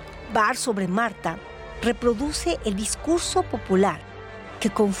en el bar sobre Marta reproduce el discurso popular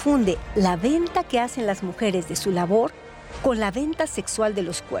que confunde la venta que hacen las mujeres de su labor con la venta sexual de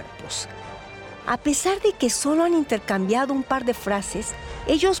los cuerpos. A pesar de que solo han intercambiado un par de frases,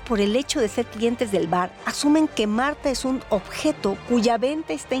 ellos, por el hecho de ser clientes del bar, asumen que Marta es un objeto cuya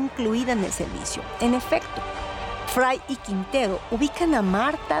venta está incluida en el servicio. En efecto, Fry y Quintero ubican a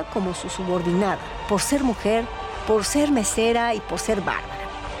Marta como su subordinada, por ser mujer, por ser mesera y por ser bárbara.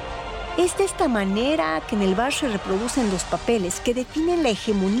 Es de esta manera que en el bar se reproducen los papeles que definen la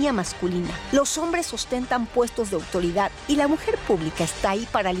hegemonía masculina. Los hombres ostentan puestos de autoridad y la mujer pública está ahí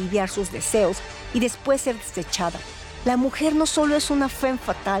para aliviar sus deseos y después ser desechada. La mujer no solo es una femme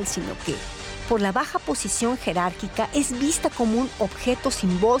fatale, sino que, por la baja posición jerárquica, es vista como un objeto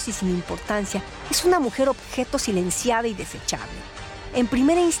sin voz y sin importancia. Es una mujer objeto silenciada y desechable. En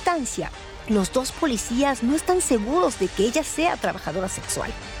primera instancia, los dos policías no están seguros de que ella sea trabajadora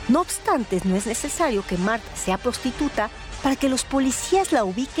sexual. No obstante, no es necesario que Marta sea prostituta para que los policías la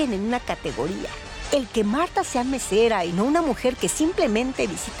ubiquen en una categoría. El que Marta sea mesera y no una mujer que simplemente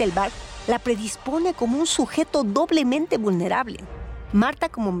visita el bar la predispone como un sujeto doblemente vulnerable. Marta,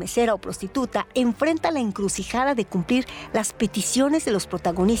 como mesera o prostituta, enfrenta la encrucijada de cumplir las peticiones de los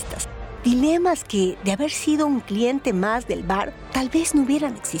protagonistas, dilemas que, de haber sido un cliente más del bar, tal vez no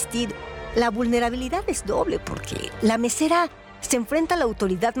hubieran existido. La vulnerabilidad es doble porque la mesera se enfrenta a la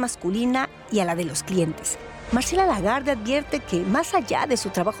autoridad masculina y a la de los clientes. Marcela Lagarde advierte que, más allá de su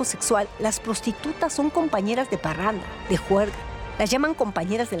trabajo sexual, las prostitutas son compañeras de parranda, de juerga. Las llaman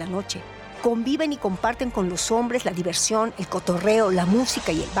compañeras de la noche. Conviven y comparten con los hombres la diversión, el cotorreo, la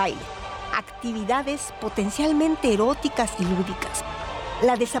música y el baile. Actividades potencialmente eróticas y lúdicas.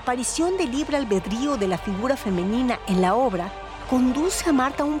 La desaparición del libre albedrío de la figura femenina en la obra conduce a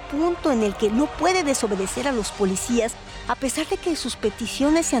Marta a un punto en el que no puede desobedecer a los policías a pesar de que sus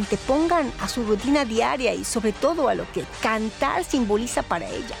peticiones se antepongan a su rutina diaria y sobre todo a lo que cantar simboliza para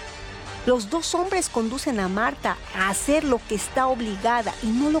ella. Los dos hombres conducen a Marta a hacer lo que está obligada y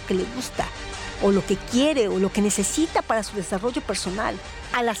no lo que le gusta, o lo que quiere o lo que necesita para su desarrollo personal.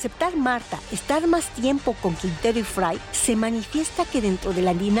 Al aceptar Marta estar más tiempo con Quintero y Fry, se manifiesta que dentro de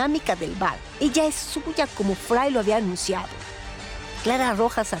la dinámica del bar, ella es suya como Fry lo había anunciado. Clara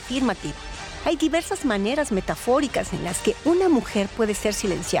Rojas afirma que hay diversas maneras metafóricas en las que una mujer puede ser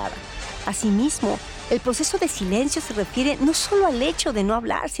silenciada. Asimismo, el proceso de silencio se refiere no solo al hecho de no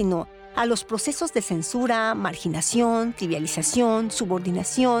hablar, sino a los procesos de censura, marginación, trivialización,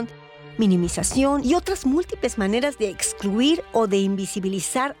 subordinación, minimización y otras múltiples maneras de excluir o de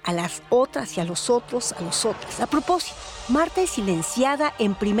invisibilizar a las otras y a los otros, a los otros. A propósito, Marta es silenciada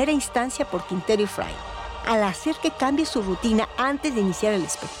en primera instancia por Quintero y Fry, al hacer que cambie su rutina antes de iniciar el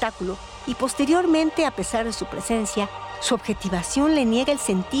espectáculo y posteriormente, a pesar de su presencia, su objetivación le niega el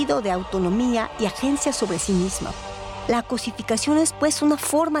sentido de autonomía y agencia sobre sí misma. La cosificación es, pues, una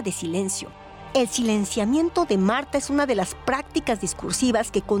forma de silencio. El silenciamiento de Marta es una de las prácticas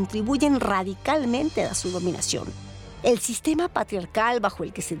discursivas que contribuyen radicalmente a su dominación. El sistema patriarcal bajo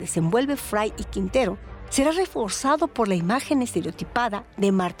el que se desenvuelve Fry y Quintero será reforzado por la imagen estereotipada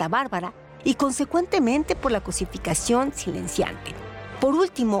de Marta Bárbara y consecuentemente por la cosificación silenciante. Por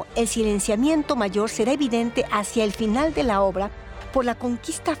último, el silenciamiento mayor será evidente hacia el final de la obra por la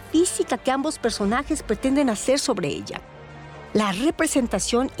conquista física que ambos personajes pretenden hacer sobre ella. La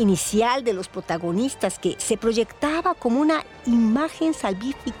representación inicial de los protagonistas, que se proyectaba como una imagen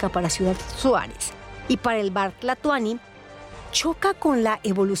salvífica para Ciudad Juárez y para el bar Tlatoani, choca con la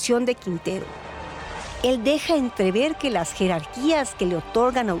evolución de Quintero. Él deja entrever que las jerarquías que le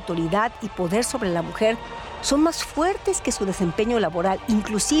otorgan autoridad y poder sobre la mujer son más fuertes que su desempeño laboral.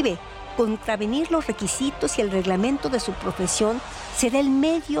 Inclusive, contravenir los requisitos y el reglamento de su profesión será el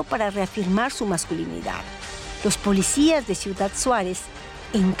medio para reafirmar su masculinidad. Los policías de Ciudad Juárez,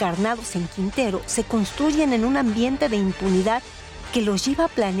 encarnados en Quintero, se construyen en un ambiente de impunidad que los lleva a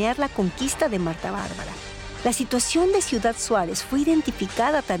planear la conquista de Marta Bárbara. La situación de Ciudad Juárez fue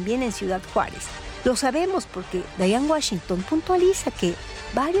identificada también en Ciudad Juárez. Lo sabemos porque Diane Washington puntualiza que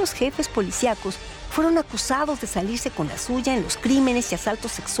varios jefes policíacos fueron acusados de salirse con la suya en los crímenes y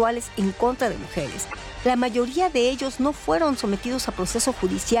asaltos sexuales en contra de mujeres. La mayoría de ellos no fueron sometidos a proceso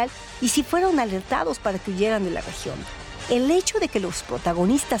judicial y sí fueron alertados para que huyeran de la región. El hecho de que los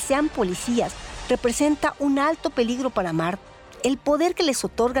protagonistas sean policías representa un alto peligro para Marta. El poder que les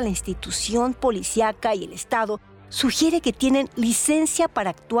otorga la institución policíaca y el Estado sugiere que tienen licencia para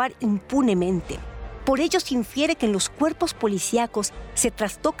actuar impunemente. Por ello se infiere que en los cuerpos policíacos se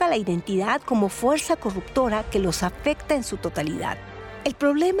trastoca la identidad como fuerza corruptora que los afecta en su totalidad. El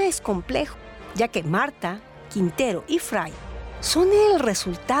problema es complejo, ya que Marta, Quintero y Fry son el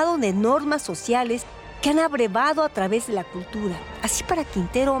resultado de normas sociales que han abrevado a través de la cultura. Así, para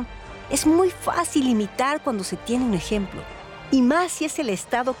Quintero es muy fácil imitar cuando se tiene un ejemplo. Y más si es el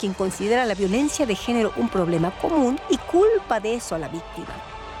Estado quien considera la violencia de género un problema común y culpa de eso a la víctima.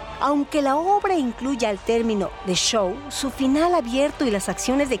 Aunque la obra incluya el término de show, su final abierto y las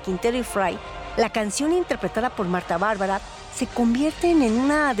acciones de Quintero y Fry, la canción interpretada por Marta Bárbara se convierten en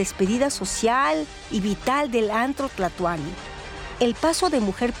una despedida social y vital del antro Tlatoani. El paso de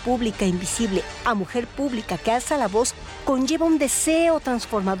mujer pública invisible a mujer pública que alza la voz conlleva un deseo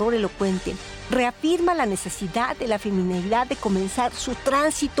transformador elocuente. Reafirma la necesidad de la feminidad de comenzar su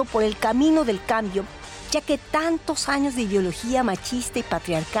tránsito por el camino del cambio, ya que tantos años de ideología machista y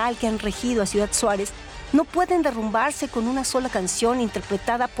patriarcal que han regido a Ciudad Juárez no pueden derrumbarse con una sola canción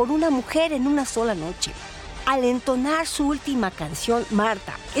interpretada por una mujer en una sola noche. Al entonar su última canción,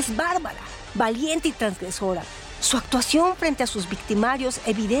 Marta es bárbara, valiente y transgresora. Su actuación frente a sus victimarios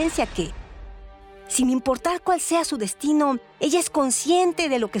evidencia que, sin importar cuál sea su destino, ella es consciente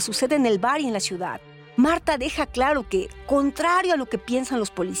de lo que sucede en el bar y en la ciudad. Marta deja claro que, contrario a lo que piensan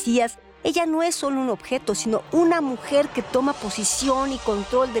los policías, ella no es solo un objeto, sino una mujer que toma posición y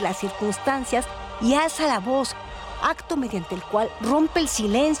control de las circunstancias y alza la voz, acto mediante el cual rompe el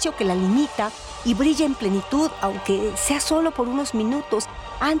silencio que la limita y brilla en plenitud, aunque sea solo por unos minutos,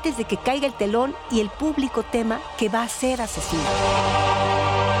 antes de que caiga el telón y el público tema que va a ser asesinada.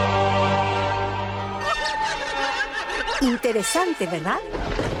 Interesante, ¿verdad?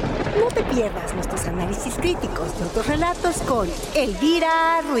 No te pierdas nuestros análisis críticos de otros relatos con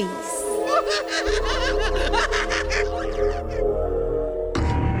Elvira Ruiz.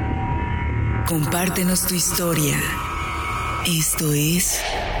 Compártenos tu historia. Esto es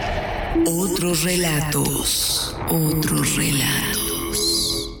Otros Relatos. Otros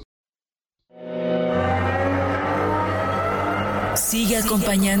Relatos. Sigue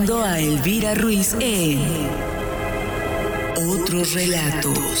acompañando a Elvira Ruiz en Otros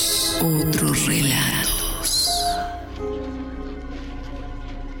Relatos. Otros Relatos.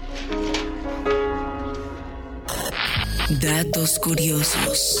 Datos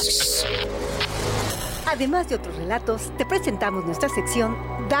curiosos. Además de otros relatos, te presentamos nuestra sección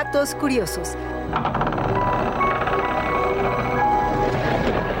Datos Curiosos.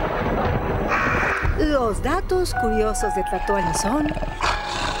 Los datos curiosos de Tlatoani son...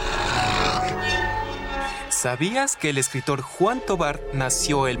 ¿Sabías que el escritor Juan Tovar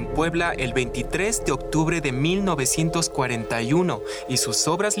nació en Puebla el 23 de octubre de 1941 y sus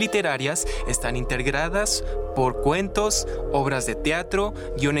obras literarias están integradas por cuentos, obras de teatro,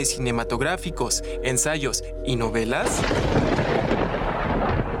 guiones cinematográficos, ensayos y novelas?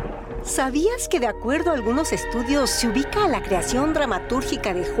 ¿Sabías que de acuerdo a algunos estudios se ubica a la creación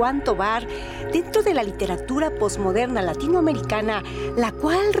dramatúrgica de Juan Tovar dentro de la literatura posmoderna latinoamericana, la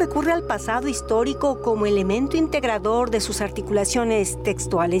cual recurre al pasado histórico como elemento integrador de sus articulaciones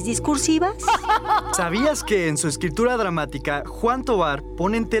textuales discursivas? ¿Sabías que en su escritura dramática, Juan Tovar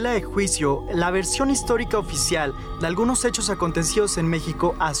pone en tela de juicio la versión histórica oficial de algunos hechos acontecidos en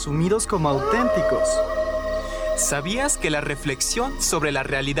México asumidos como auténticos? ¿Sabías que la reflexión sobre la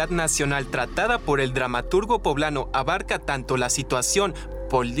realidad nacional tratada por el dramaturgo poblano abarca tanto la situación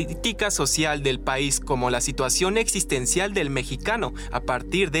política social del país como la situación existencial del mexicano a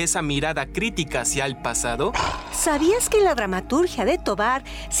partir de esa mirada crítica hacia el pasado? ¿Sabías que en la dramaturgia de Tovar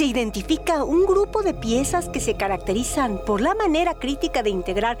se identifica un grupo de piezas que se caracterizan por la manera crítica de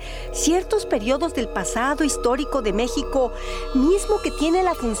integrar ciertos periodos del pasado histórico de México, mismo que tiene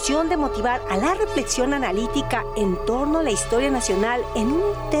la función de motivar a la reflexión analítica en torno a la historia nacional en un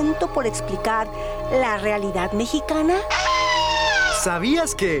intento por explicar la realidad mexicana?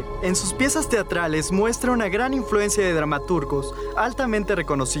 ¿Sabías que en sus piezas teatrales muestra una gran influencia de dramaturgos altamente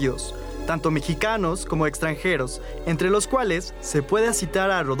reconocidos, tanto mexicanos como extranjeros, entre los cuales se puede citar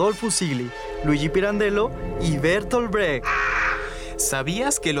a Rodolfo Sigli, Luigi Pirandello y Bertolt Brecht?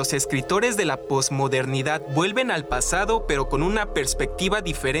 ¿Sabías que los escritores de la posmodernidad vuelven al pasado pero con una perspectiva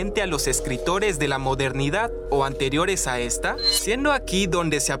diferente a los escritores de la modernidad o anteriores a esta? Siendo aquí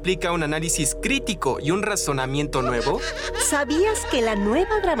donde se aplica un análisis crítico y un razonamiento nuevo. ¿Sabías que la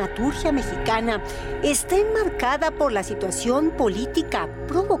nueva dramaturgia mexicana está enmarcada por la situación política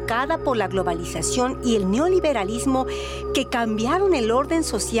provocada por la globalización y el neoliberalismo que cambiaron el orden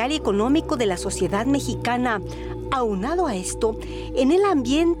social y económico de la sociedad mexicana? Aunado a esto, en el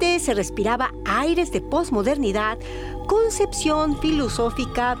ambiente se respiraba aires de posmodernidad, concepción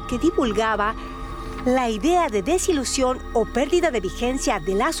filosófica que divulgaba la idea de desilusión o pérdida de vigencia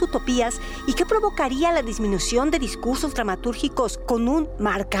de las utopías y que provocaría la disminución de discursos dramatúrgicos con un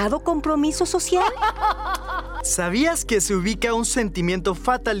marcado compromiso social. ¿Sabías que se ubica un sentimiento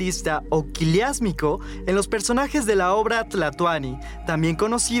fatalista o quiliásmico en los personajes de la obra Tlatoani, también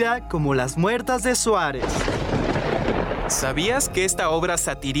conocida como Las Muertas de Juárez? ¿Sabías que esta obra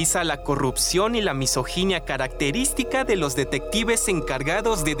satiriza la corrupción y la misoginia característica de los detectives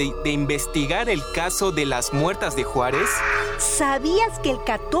encargados de investigar el caso de las muertas de Juárez? ¿Sabías que el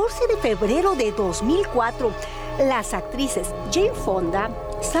 14 de febrero de 2004, las actrices Jane Fonda,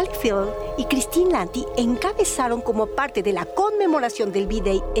 Sally Field y Christine Lanty encabezaron como parte de la conmemoración del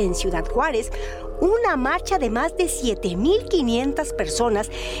V-Day en Ciudad Juárez una marcha de más de 7,500 personas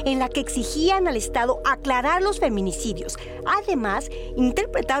en la que exigían al Estado aclarar los feminicidios? Además,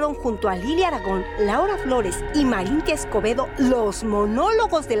 interpretaron junto a Lili Aragón, Laura Flores y Marintia Escobedo los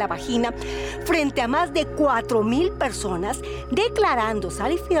monólogos de la vagina frente a más de 4,000 personas, declarando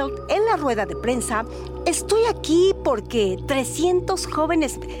Sally Field en la rueda de prensa: estoy aquí porque 300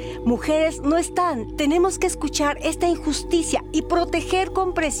 jóvenes mujeres no están. Tenemos que escuchar esta injusticia y proteger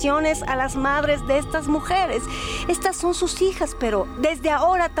con presiones a las madres de estas mujeres. Estas son sus hijas, pero desde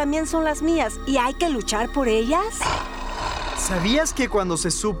ahora también son las mías y hay que luchar por ellas. ¿Sabías que cuando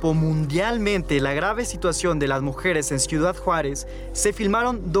se supo mundialmente la grave situación de las mujeres en Ciudad Juárez, se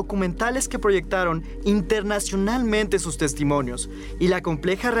filmaron documentales que proyectaron internacionalmente sus testimonios y la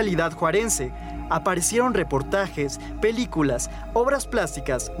compleja realidad juarense? Aparecieron reportajes, películas, obras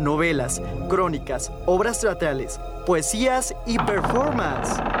plásticas, novelas, crónicas, obras teatrales, poesías y performance.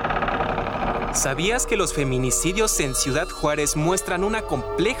 ¿Sabías que los feminicidios en Ciudad Juárez muestran una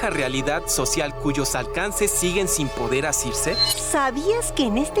compleja realidad social cuyos alcances siguen sin poder asirse? ¿Sabías que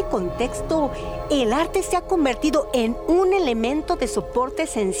en este contexto el arte se ha convertido en un elemento de soporte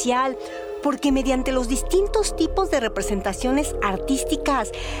esencial? Porque mediante los distintos tipos de representaciones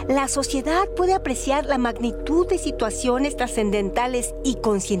artísticas, la sociedad puede apreciar la magnitud de situaciones trascendentales y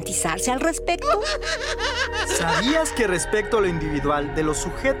concientizarse al respecto. ¿Sabías que respecto a lo individual de los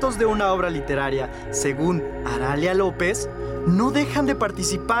sujetos de una obra literaria, según Aralia López, no dejan de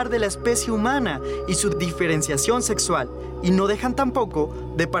participar de la especie humana y su diferenciación sexual, y no dejan tampoco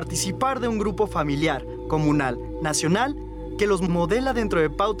de participar de un grupo familiar, comunal, nacional, que los modela dentro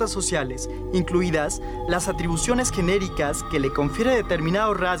de pautas sociales, incluidas las atribuciones genéricas que le confiere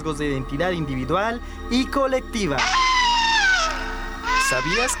determinados rasgos de identidad individual y colectiva?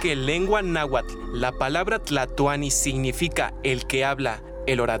 ¿Sabías que en lengua náhuatl la palabra Tlatoani significa el que habla,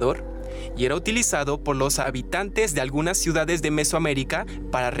 el orador? Y era utilizado por los habitantes de algunas ciudades de Mesoamérica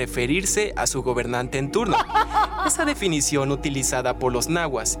para referirse a su gobernante en turno. Esa definición, utilizada por los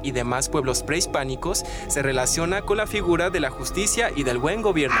nahuas y demás pueblos prehispánicos, se relaciona con la figura de la justicia y del buen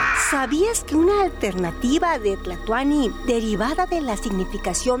gobierno. ¿Sabías que una alternativa de Tlatoani, derivada de la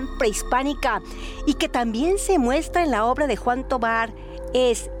significación prehispánica y que también se muestra en la obra de Juan Tobar,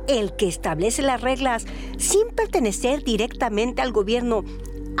 es el que establece las reglas sin pertenecer directamente al gobierno?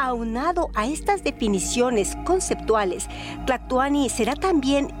 Aunado a estas definiciones conceptuales, Tlatoani será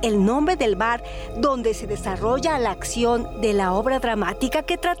también el nombre del bar donde se desarrolla la acción de la obra dramática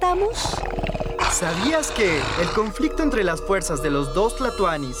que tratamos. ¿Sabías que el conflicto entre las fuerzas de los dos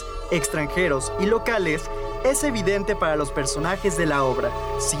Tlatoanis, extranjeros y locales, es evidente para los personajes de la obra?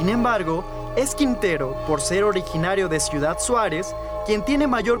 Sin embargo, es Quintero, por ser originario de Ciudad Juárez, quien tiene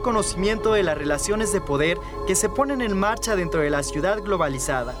mayor conocimiento de las relaciones de poder que se ponen en marcha dentro de la ciudad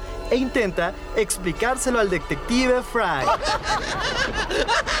globalizada e intenta explicárselo al detective Fry.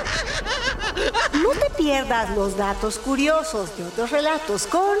 No te pierdas los datos curiosos de otros relatos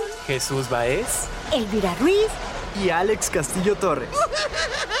con Jesús Baez, Elvira Ruiz y Alex Castillo Torres.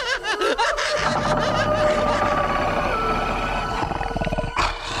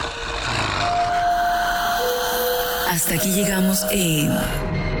 Hasta aquí llegamos en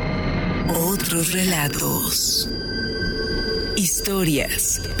Otros Relatos.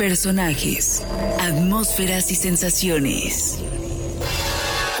 Historias, personajes, atmósferas y sensaciones.